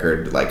on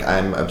record, like,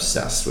 I'm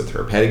obsessed with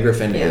her. Patty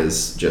Griffin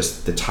is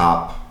just the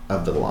top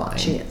of the line.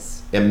 She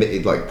is. And,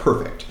 like,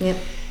 perfect. Yep.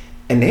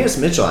 Anais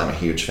Mitchell, I'm a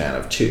huge fan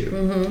of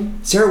too.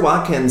 Sarah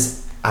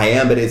Watkins, I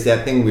am, but it's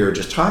that thing we were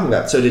just talking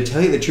about. So to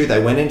tell you the truth, I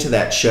went into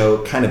that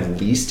show kind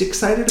of least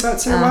excited about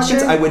Sarah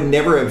Watkins. Sure. I would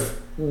never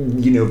have,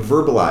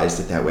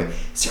 verbalized it that way.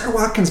 Sarah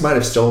Watkins might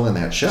have stolen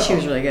that show. She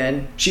was really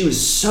good. She was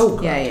so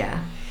good. Yeah.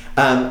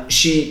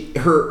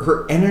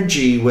 Her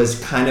energy was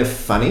kind of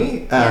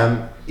funny.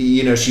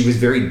 She was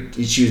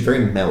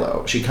very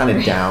mellow. She kind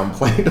of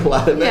downplayed a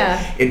lot of it.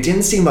 Yeah. It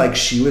didn't seem like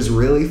she was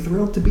really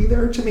thrilled to be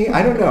there to me.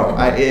 I don't know.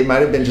 It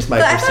might have been just my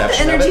perception. I thought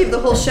the energy of the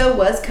whole show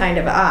was kind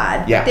of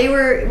odd. Yeah.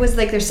 It was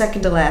like their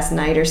second to last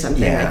night or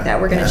something like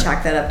that. We're going to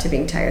chalk that up to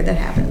being tired. That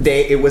happened.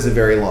 It was a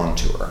very long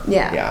tour.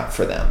 Yeah,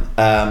 for them.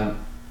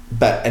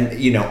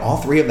 All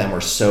 3 of them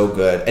were so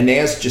good.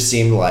 Anais just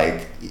seemed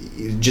like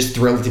just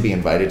thrilled to be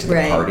invited to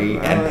the party.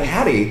 And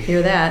Patty,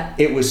 hear that.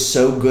 It was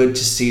so good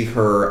to see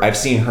her. I've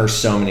seen her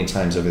so many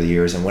times over the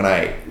years, and when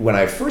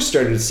I first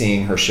started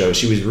seeing her show,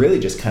 she was really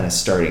just kind of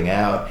starting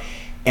out,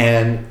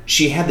 and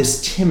she had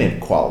this timid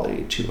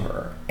quality to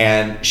her,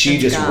 and she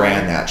just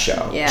ran that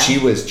show. Yeah. She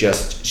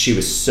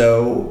was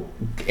so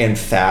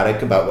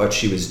emphatic about what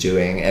she was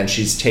doing, and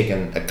she's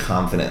taken a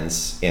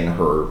confidence in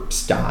her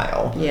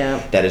style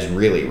that is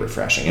really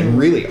refreshing and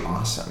really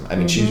awesome. I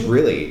mean, she's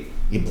really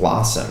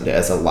blossomed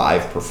as a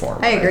live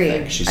performer. I agree.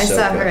 I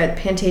saw her at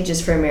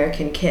Pantages for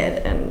American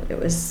Kid, and it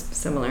was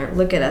similar.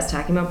 Look at us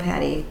talking about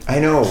Patty. I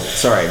know.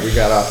 Sorry, we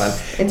got off on.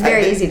 It's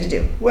very easy to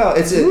do. Well,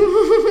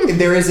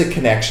 there is a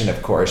connection,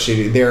 of course.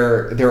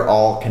 They're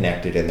all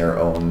connected in their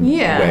own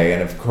way,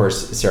 and of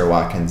course, Sarah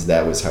Watkins.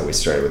 That was how we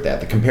started with that.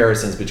 The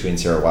comparisons between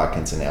Sarah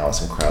Watkins and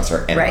Alison Krauss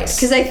are endless. Right,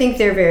 because I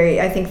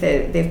think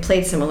they've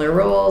played similar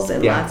roles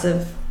in lots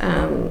of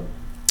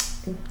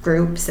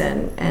groups,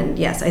 and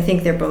yes, I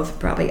think they're both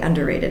probably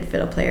underrated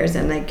fiddle players,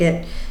 and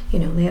they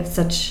have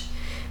such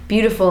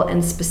beautiful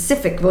and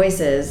specific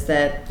voices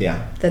that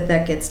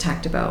gets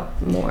talked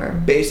about more.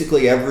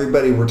 Basically,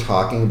 everybody we're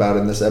talking about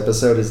in this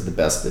episode is the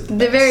best of the best.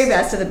 The very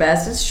best of the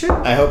best. It's true.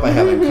 I hope I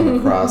haven't come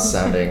across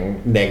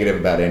sounding negative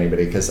about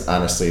anybody, because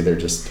honestly, they're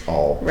just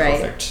all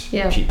perfect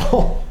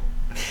people.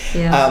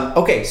 Yeah.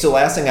 Okay, so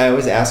last thing, I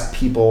always ask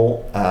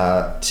people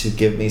to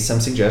give me some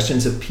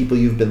suggestions of people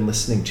you've been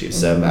listening to.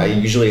 So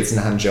usually it's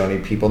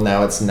non-Joni people.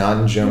 Now it's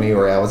non-Joni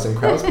or Alison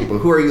Krauss people.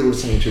 Who are you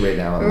listening to right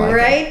now?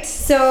 Right.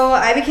 So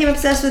I became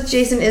obsessed with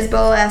Jason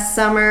Isbell last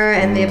summer,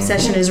 and the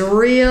obsession is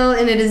real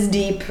and it is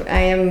deep.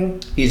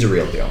 He's a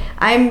real deal.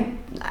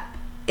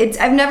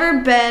 I've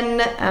never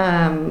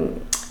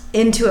been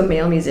into a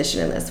male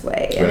musician in this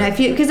way, and I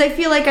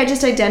feel like I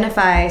just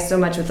identify so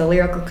much with the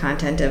lyrical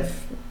content of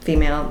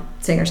female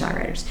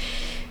singer-songwriters,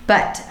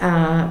 but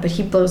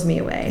he blows me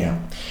away. Yeah.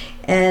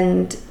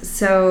 And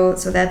so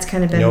that's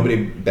kind of been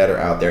nobody better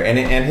out there, and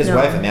his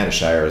wife Amanda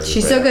Shire is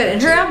she's so good,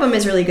 and her album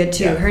is really good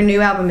too. Yeah. Her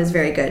new album is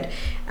very good,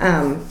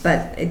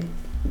 but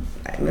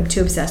I'm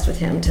too obsessed with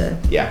him to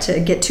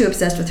get too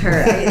obsessed with her.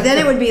 Then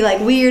it would be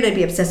like weird. I'd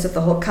be obsessed with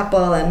the whole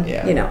couple, and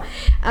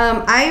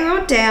I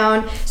wrote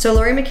down. So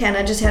Lori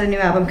McKenna just had a new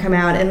album come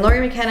out, and Lori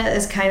McKenna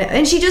is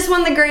and she just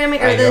won the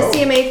Grammy or the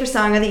CMA for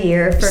Song of the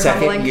Year for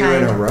Humble and Kind. Second year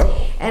in a row.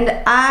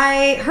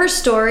 And her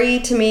story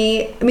to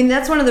me, I mean,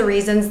 that's one of the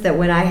reasons that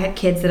when I had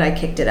kids that I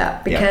kicked it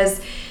up, because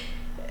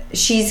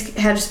she's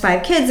had just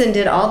 5 kids and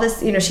did all this,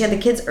 she had the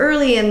kids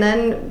early and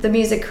then the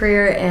music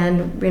career,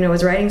 and,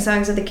 was writing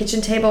songs at the kitchen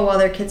table while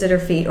their kids at her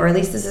feet, or at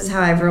least this is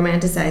how I've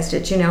romanticized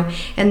it,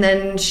 And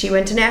then she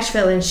went to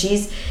Nashville, and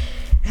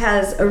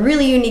has a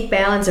really unique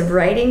balance of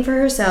writing for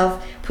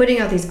herself, putting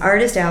out these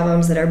artist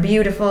albums that are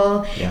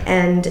beautiful,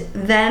 and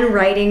then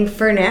writing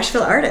for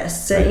Nashville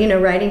artists. Right.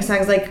 Writing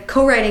songs like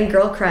co-writing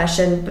Girl Crush,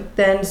 and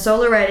then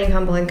solo writing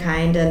Humble and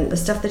Kind, and the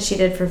stuff that she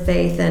did for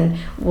Faith, and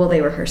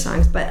they were her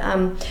songs, but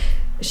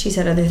she's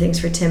had other things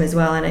for Tim as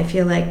well, and I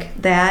feel like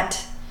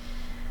that's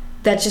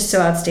just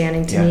so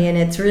outstanding to me, and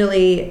it's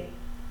really,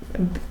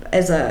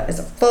 as a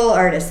full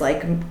artist,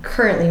 like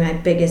currently my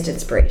biggest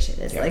inspiration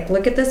is like,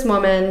 look at this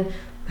woman,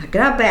 look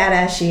at how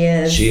badass she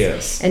is. She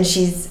is. And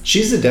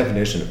she's the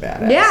definition of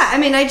badass. Yeah, I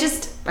mean, I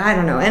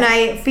don't know, and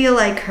I feel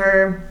like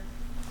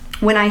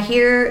when I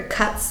hear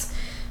cuts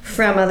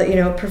from other,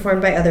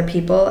 performed by other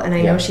people, and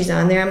I know she's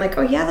on there, I'm like,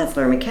 oh yeah, that's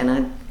Laura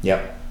McKenna.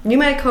 Yep. You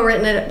might have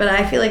co-written it, but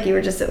I feel like you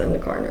were just sitting in the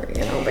corner,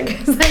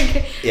 because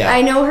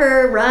I know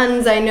her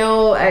runs. I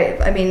know.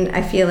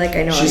 I feel like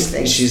I know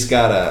everything. She's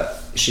got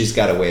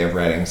a way of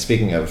writing.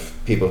 Speaking of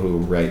people who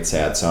write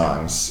sad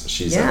songs,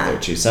 she's up there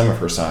too. Some of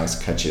her songs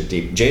cut you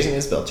deep. Jason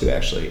Isbell too,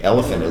 actually.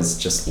 Elephant is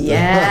just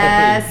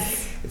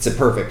it's a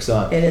perfect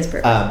song. It is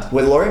perfect.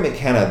 With Lori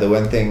McKenna, the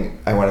one thing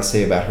I want to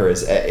say about her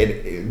is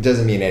it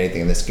doesn't mean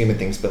anything in the scheme of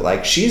things, but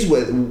like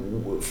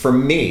for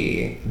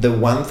me, the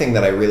one thing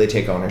that I really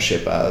take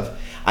ownership of.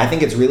 I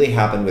think it's really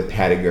happened with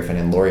Patty Griffin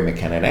and Lori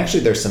McKenna, and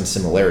actually there's some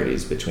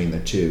similarities between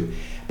the two,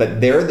 but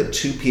they're the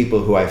two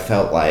people who I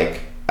felt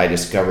like I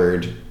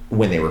discovered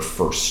when they were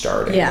first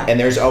starting. Yeah. And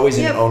there's always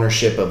an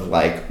ownership of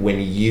like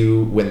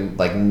when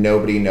like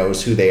nobody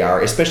knows who they are,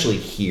 especially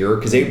here,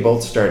 because they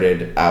both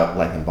started out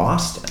like in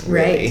Boston.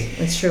 Really. Right,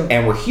 that's true.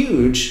 And were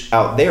huge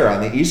out there on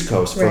the East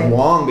Coast for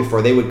long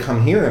before they would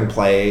come here and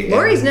play.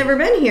 Lori's never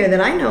been here that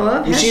I know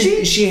of. Has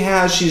she? She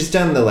has. She's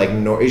done the like I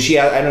don't know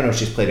if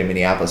she's played in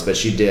Minneapolis, but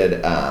she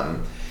did.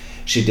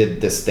 She did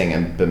this thing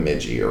in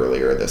Bemidji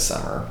earlier this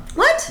summer.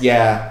 What?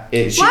 Yeah. Why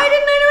didn't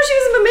I know she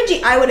was in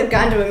Bemidji? I would have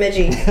gone to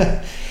Bemidji.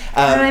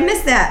 How did I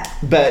miss that?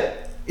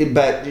 But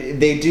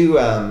they do,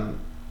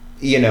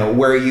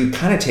 where you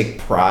kind of take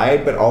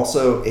pride, but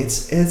also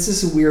it's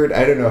this weird,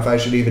 I don't know if I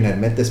should even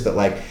admit this, but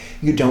like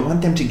you don't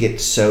want them to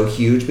get so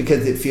huge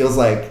because it feels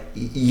like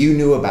you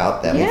knew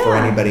about them before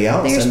anybody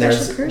else. They're a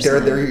special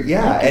person.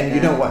 And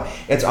you don't want,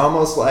 it's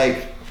almost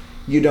like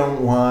you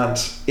don't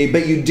want,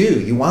 but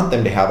you want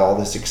them to have all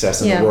the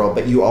success in the world,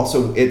 but you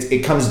also,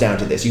 it comes down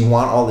to this, you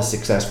want all the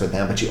success for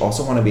them, but you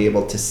also want to be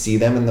able to see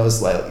them in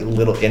those like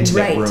little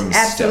intimate rooms.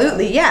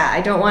 Absolutely. Still. Yeah,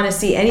 I don't want to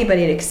see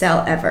anybody at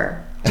Excel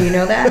ever. Do you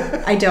know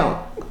that? I don't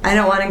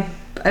want to,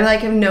 I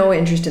have no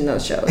interest in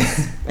those shows.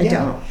 I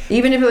don't.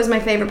 Even if it was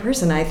my favorite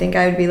person, I think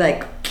I would be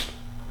like,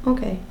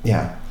 okay.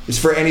 Yeah. It's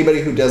for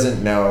anybody who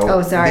doesn't know.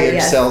 Oh, sorry. The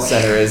Excel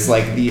Center is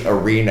like the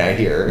arena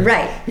here.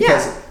 Right.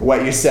 Because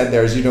what you said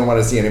there is you don't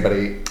want to see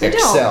anybody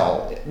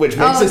excel, which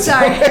makes it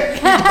sorry.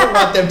 You don't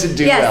want them to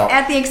do well. Yes,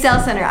 at the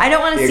Excel Center. I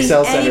don't want to see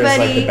Excel Center anybody is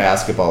like the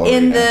basketball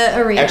in arena.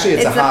 The arena. Actually,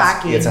 it's a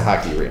hockey. It's a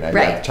hockey arena.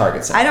 Right. Yeah,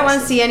 Target Center. I don't want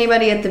to see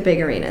anybody at the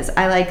big arenas.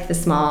 I like the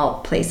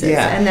small places.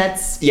 Yeah. And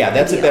that's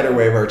that's a better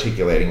way of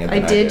articulating it. I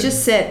did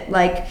just sit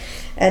like.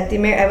 I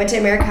went to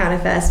Americana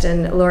Fest,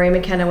 and Lori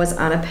McKenna was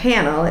on a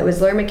panel. It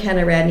was Lori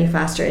McKenna, Radney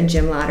Foster, and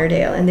Jim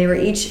Lauderdale, and they were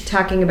each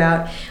talking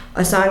about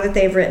a song that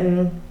they've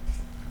written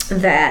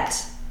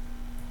that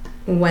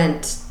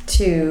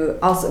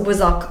was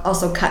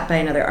also cut by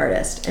another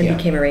artist and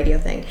became a radio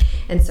thing.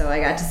 And so I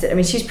got to sit. I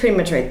mean, she's pretty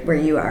much right where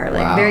you are,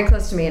 like very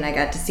close to me, and I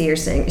got to see her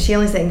sing. She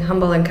only sang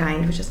 "Humble and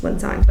Kind," which is one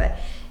song, but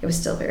it was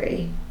still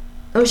very.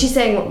 Oh, she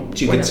sang. Did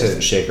you get to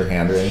shake her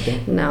hand or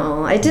anything?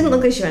 No, it didn't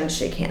look like she wanted to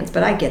shake hands,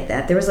 but I get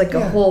that. There was like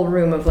a whole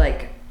room of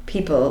like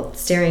people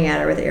staring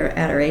at her with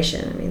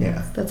adoration. I mean,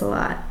 that's a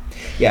lot.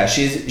 Yeah,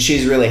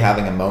 she's really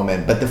having a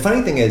moment. But the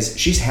funny thing is,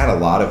 she's had a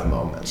lot of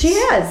moments. She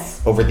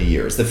has. Over the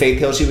years. The Faith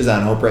Hill she was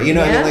on, Oprah. You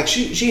know, I mean, like,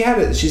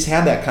 she's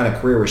had that kind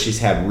of career where she's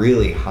had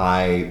really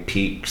high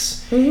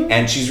peaks. Mm-hmm.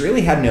 And she's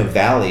really had no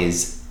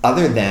valleys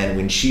other than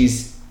when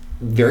she's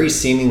very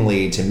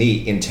seemingly, to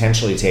me,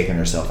 intentionally taken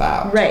herself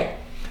out. Right.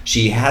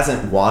 She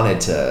hasn't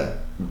wanted to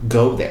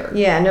go there.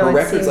 Yeah, no, her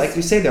records, like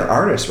you say, they're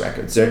artist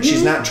records. Mm-hmm.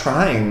 She's not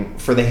trying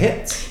for the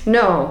hits.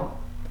 No.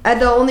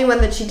 The only one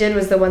that she did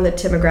was the one that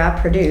Tim McGraw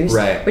produced.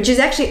 Right. Which is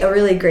actually a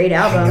really great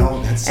album. I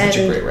know, that's such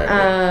a great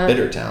record.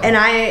 Bitter Town. And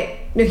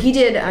no, he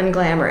did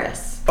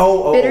Unglamorous.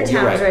 Bitter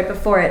Town was right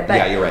before it. But,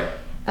 yeah, you're right.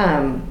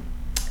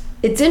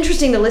 It's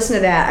interesting to listen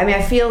to that. I mean,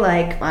 I feel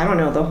like, I don't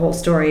know the whole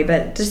story,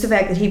 but just the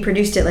fact that he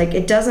produced it, like,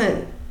 it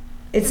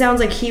sounds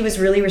like he was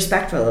really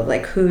respectful of,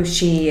 like, who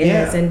she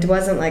is, and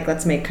wasn't like,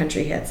 let's make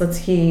country hits.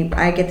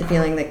 I get the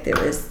feeling like it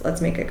was, let's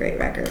make a great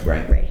record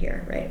right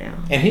here, right now.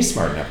 And he's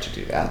smart enough to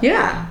do that.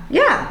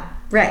 Yeah,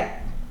 right.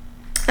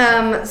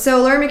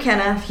 So Laura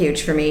McKenna,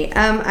 huge for me.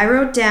 I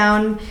wrote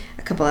down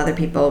a couple other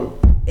people.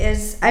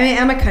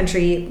 I'm a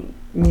country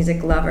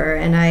music lover,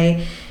 and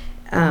I,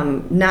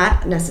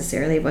 not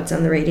necessarily what's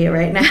on the radio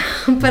right now,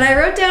 but I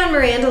wrote down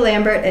Miranda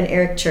Lambert and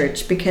Eric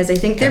Church because I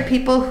think they're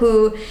people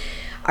who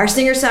are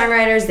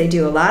singer-songwriters. They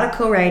do a lot of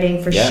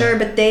co-writing for sure,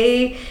 but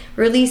they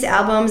release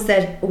albums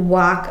that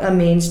walk a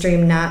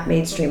mainstream, not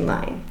mainstream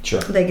line.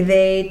 Sure. Like,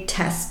 they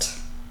test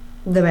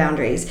the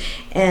boundaries.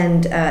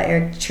 And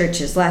Eric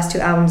Church's last two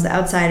albums, The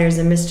Outsiders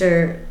and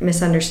Mr.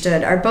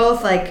 Misunderstood, are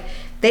both like,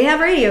 they have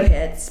radio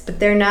hits, but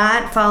they're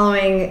not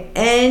following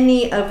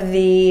any of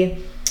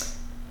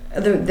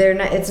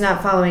it's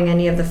not following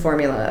any of the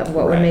formula of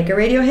what would make a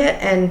radio hit.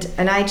 And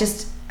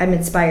I'm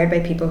inspired by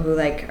people who,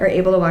 like, are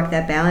able to walk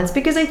that balance,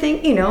 because I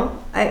think,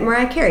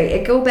 Mariah Carey,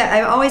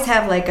 I always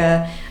have, like,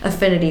 a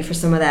affinity for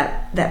some of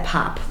that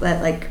pop,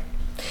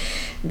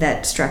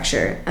 that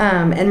structure.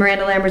 And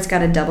Miranda Lambert's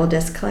got a double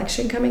disc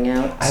collection coming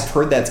out. I've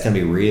heard that's going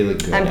to be really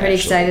good. I'm pretty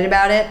excited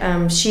about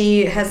it.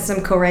 She has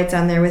some co-writes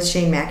on there with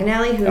Shane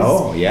McAnally, who's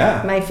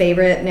my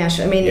favorite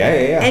national. I mean,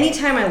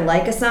 anytime I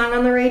like a song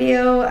on the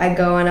radio, I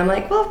go and I'm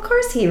like, well, of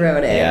course he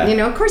wrote it. Yeah.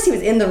 Of course he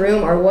was in the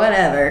room or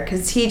whatever,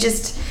 because he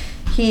does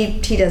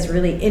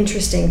really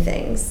interesting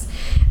things.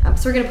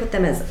 So we're gonna put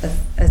them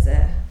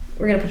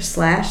we're gonna put a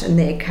slash and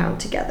they count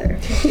together.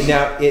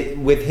 Now,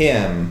 with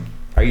him,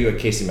 are you a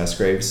Casey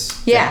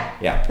Musgraves? Yeah.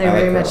 Yeah. I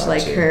very much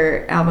like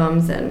her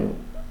albums and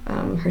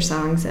her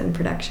songs and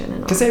production and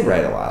all. Because they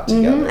write a lot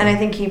together. Mm-hmm. And I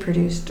think he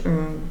produced. I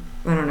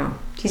don't know.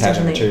 He's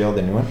Pageant Material,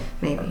 the new one?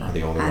 Maybe. Or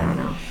the older one? I don't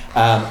know.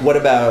 What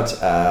about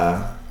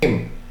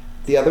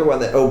the other one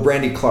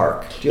Brandy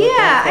Clark? Do you like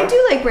Brandy Clark? I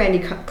do like Brandy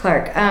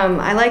Clark.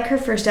 I like her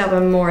first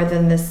album more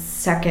than the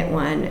second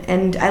one,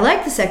 and I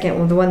like the second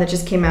one, the one that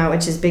just came out,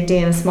 which is Big Day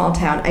in a Small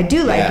Town. I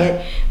do like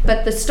it,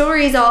 but the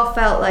stories all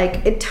felt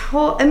like it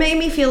made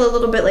me feel a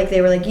little bit like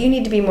they were like, you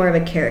need to be more of a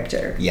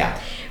character,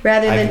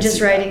 rather than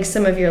just writing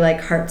some of your, like,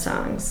 heart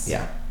songs.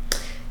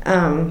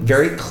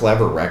 Very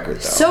clever record, though.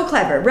 So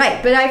clever,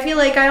 right? But I feel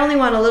like I only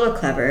want a little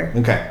clever.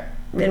 Okay.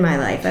 In my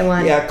life, I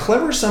want. Yeah,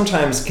 clever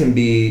sometimes can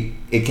be.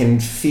 It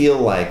can feel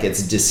like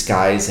it's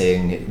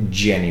disguising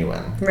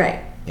genuine.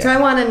 Right. Yeah. So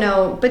I want to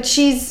know, but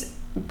she's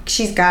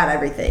got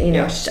everything.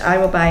 I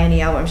will buy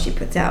any album she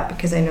puts out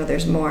because I know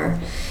there's more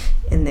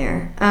in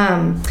there.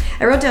 I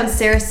wrote down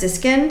Sarah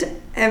Siskind.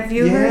 Have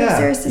you heard of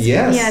Sarah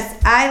Siskind?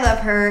 Yes. I love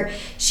her.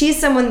 She's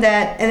someone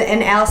that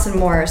and Alison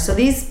Moore. So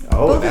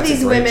both of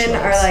these women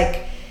are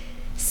like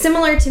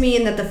similar to me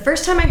in that the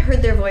first time I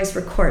heard their voice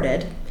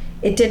recorded,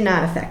 it did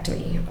not affect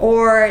me.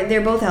 Or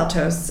they're both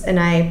altos, and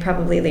I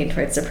probably lean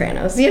towards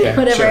sopranos.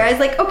 Whatever. Sure. I was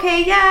like,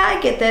 okay, I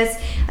get this.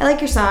 I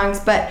like your songs.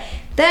 But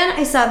then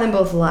I saw them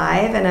both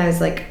live, and I was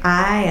like,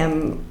 I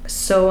am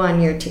so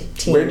on your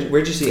team.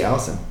 Where'd you see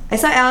Alison? I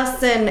saw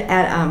Alison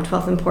at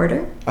 12th and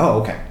Porter.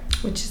 Oh, okay.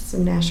 Which is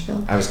in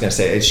Nashville. I was going to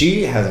say,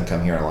 she hasn't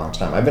come here in a long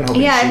time. I've been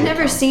hoping I've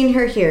never seen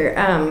her here.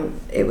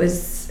 It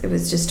was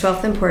just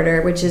 12th and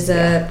Porter, which is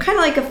a kind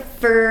of like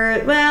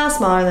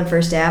smaller than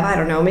First Ave. I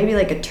don't know, maybe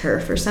like a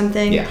Turf or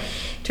something. Yeah.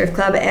 Turf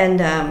Club.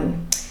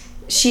 And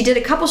she did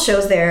a couple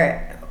shows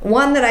there.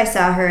 One that I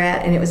saw her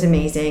at, and it was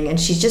amazing. And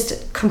she's just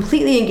a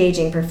completely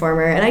engaging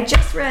performer. And I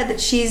just read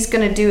that she's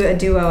going to do a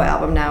duo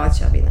album now with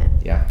Shelby Lynn.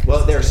 Yeah.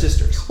 Well, they're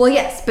sisters. Well,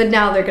 yes, but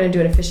now they're going to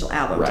do an official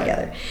album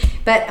together.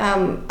 But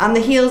on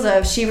the heels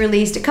of, she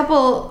released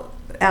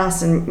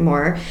Alison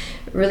Moore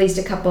released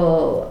a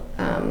couple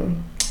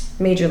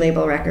major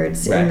label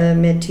records in the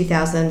mid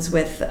 2000s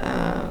with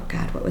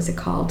what was it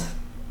called?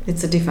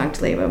 It's a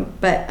defunct label,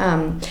 but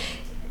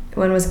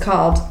one was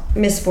called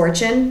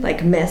Misfortune,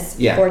 like Miss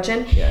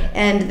Fortune,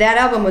 and that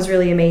album was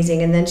really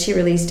amazing. And then she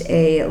released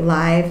a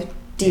live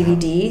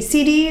DVD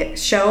CD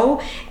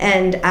show,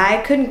 and I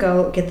couldn't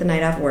go get the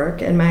night off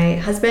work, and my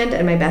husband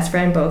and my best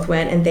friend both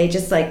went, and they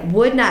just like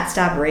would not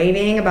stop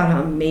raving about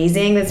how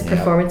amazing this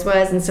performance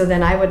was. And so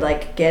then I would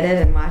like get it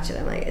and watch it.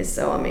 I'm like, it's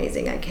so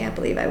amazing, I can't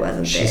believe I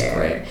wasn't there. She's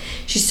great.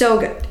 She's so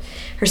good.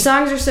 her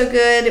songs are so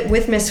good.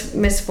 With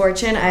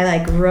Misfortune, I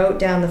like wrote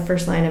down the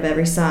first line of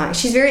every song.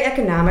 She's very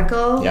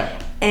economical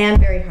and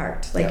very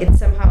hard. Like it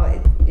somehow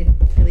it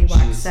really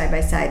walks side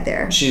by side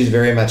there. She's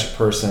very much a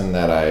person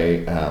that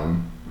I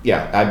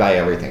buy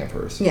everything of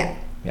hers. Yeah.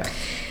 Yeah.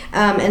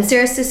 And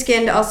Sarah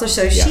Siskind also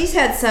shows she's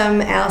had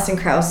some Alison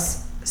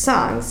Krauss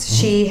songs.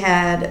 She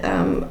had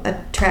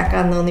a track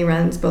on Lonely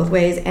Runs Both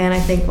Ways, and I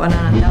think one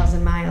on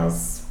 1,000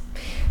 Miles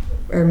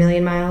or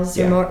 1,000,000 Miles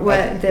or more.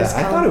 I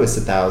thought it was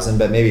 1,000,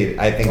 but maybe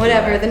I think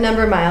whatever. The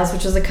Number of Miles,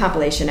 which was a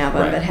compilation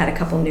album that had a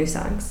couple new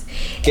songs.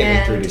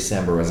 Get Me Through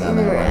December was on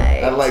that one.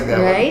 I like that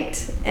one.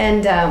 Right,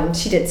 and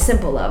she did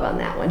Simple Love on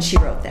that one. She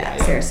wrote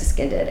that. Sarah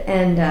Siskind did,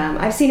 and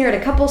I've seen her at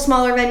a couple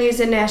smaller venues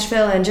in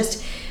Nashville, and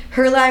just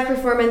her live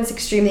performance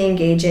extremely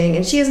engaging.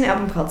 And she has an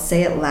album called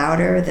Say It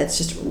Louder that's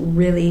just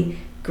really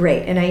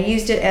great, and I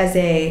used it as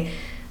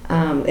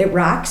it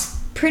rocks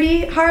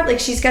pretty hard. Like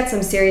she's got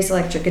some serious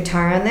electric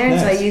guitar on there, and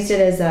so I used it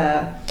as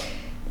a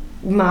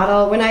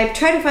model when I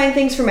try to find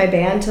things for my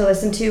band to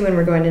listen to when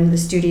we're going into the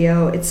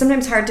studio. It's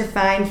sometimes hard to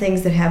find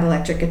things that have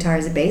electric guitar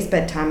as a bass,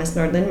 but Thomas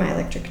Nordland, my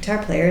electric guitar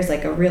player, is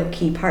like a real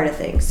key part of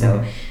things.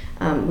 So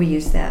we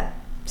use that,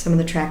 some of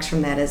the tracks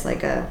from that as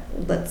like a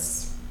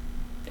let's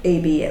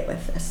A/B it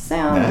with this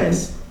sound.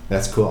 Nice.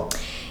 That's cool.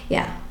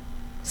 Yeah.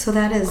 So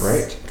that is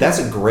great. That's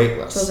a great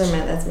list. That's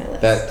my list.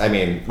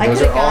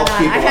 Those are all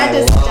people I had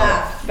to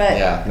stop, but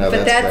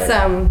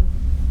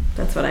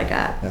that's what I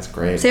got. That's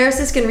great. Sarah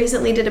Siskind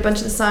recently did a bunch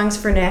of the songs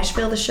for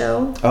Nashville, the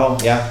show. Oh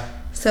yeah.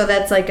 So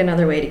that's like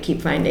another way to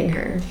keep finding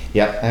her.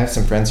 Yeah, I have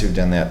some friends who've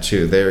done that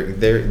too.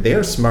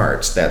 They're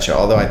smart, that show.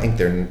 Although I think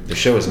the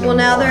show is no more.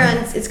 Well,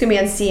 now it's going to be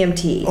on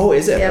CMT. Oh,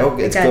 is it? Yep, Oh,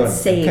 it's got going.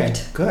 saved.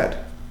 Okay, good.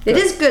 It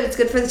is good. It's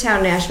good for the town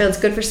of Nashville. It's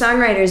good for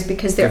songwriters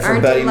because there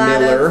aren't Buddy a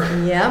lot Miller.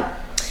 of. Yep.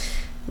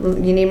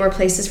 You need more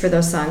places for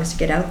those songs to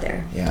get out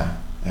there. Yeah,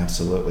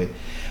 absolutely.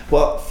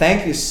 Well,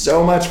 thank you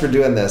so much for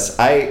doing this.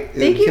 Thank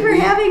you for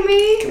having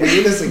me. Can we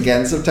do this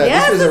again sometime?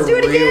 Yes, this was let's do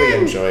it really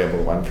again.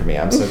 enjoyable one for me.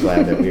 I'm so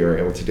glad that we were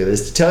able to do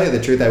this. To tell you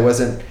the truth, I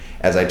wasn't,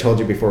 as I told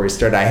you before we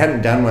started, I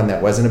hadn't done one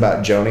that wasn't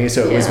about Joni,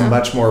 so it was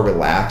much more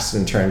relaxed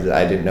in terms of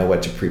I didn't know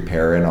what to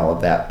prepare and all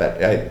of that, but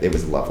it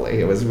was lovely.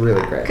 It was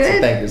really great. Good.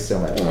 So thank you so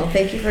much. Well,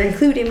 thank you for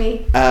including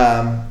me.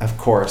 Of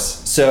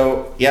course.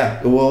 So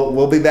yeah,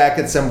 we'll be back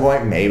at some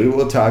point. Maybe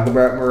we'll talk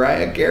about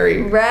Mariah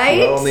Carey. Right?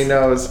 Who only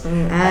knows?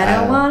 I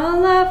don't want a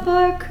lot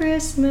for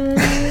Christmas.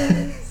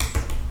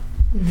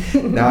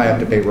 Now I have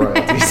to pay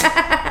royalties.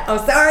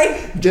 Oh, sorry.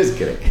 Just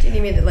kidding. Do you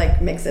need me to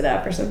like mix it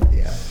up or something?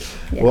 Yeah.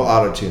 We'll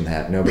auto-tune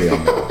that. Nobody will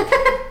know.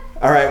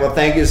 All right. Well,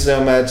 thank you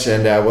so much,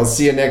 and we'll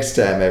see you next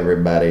time,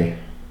 everybody.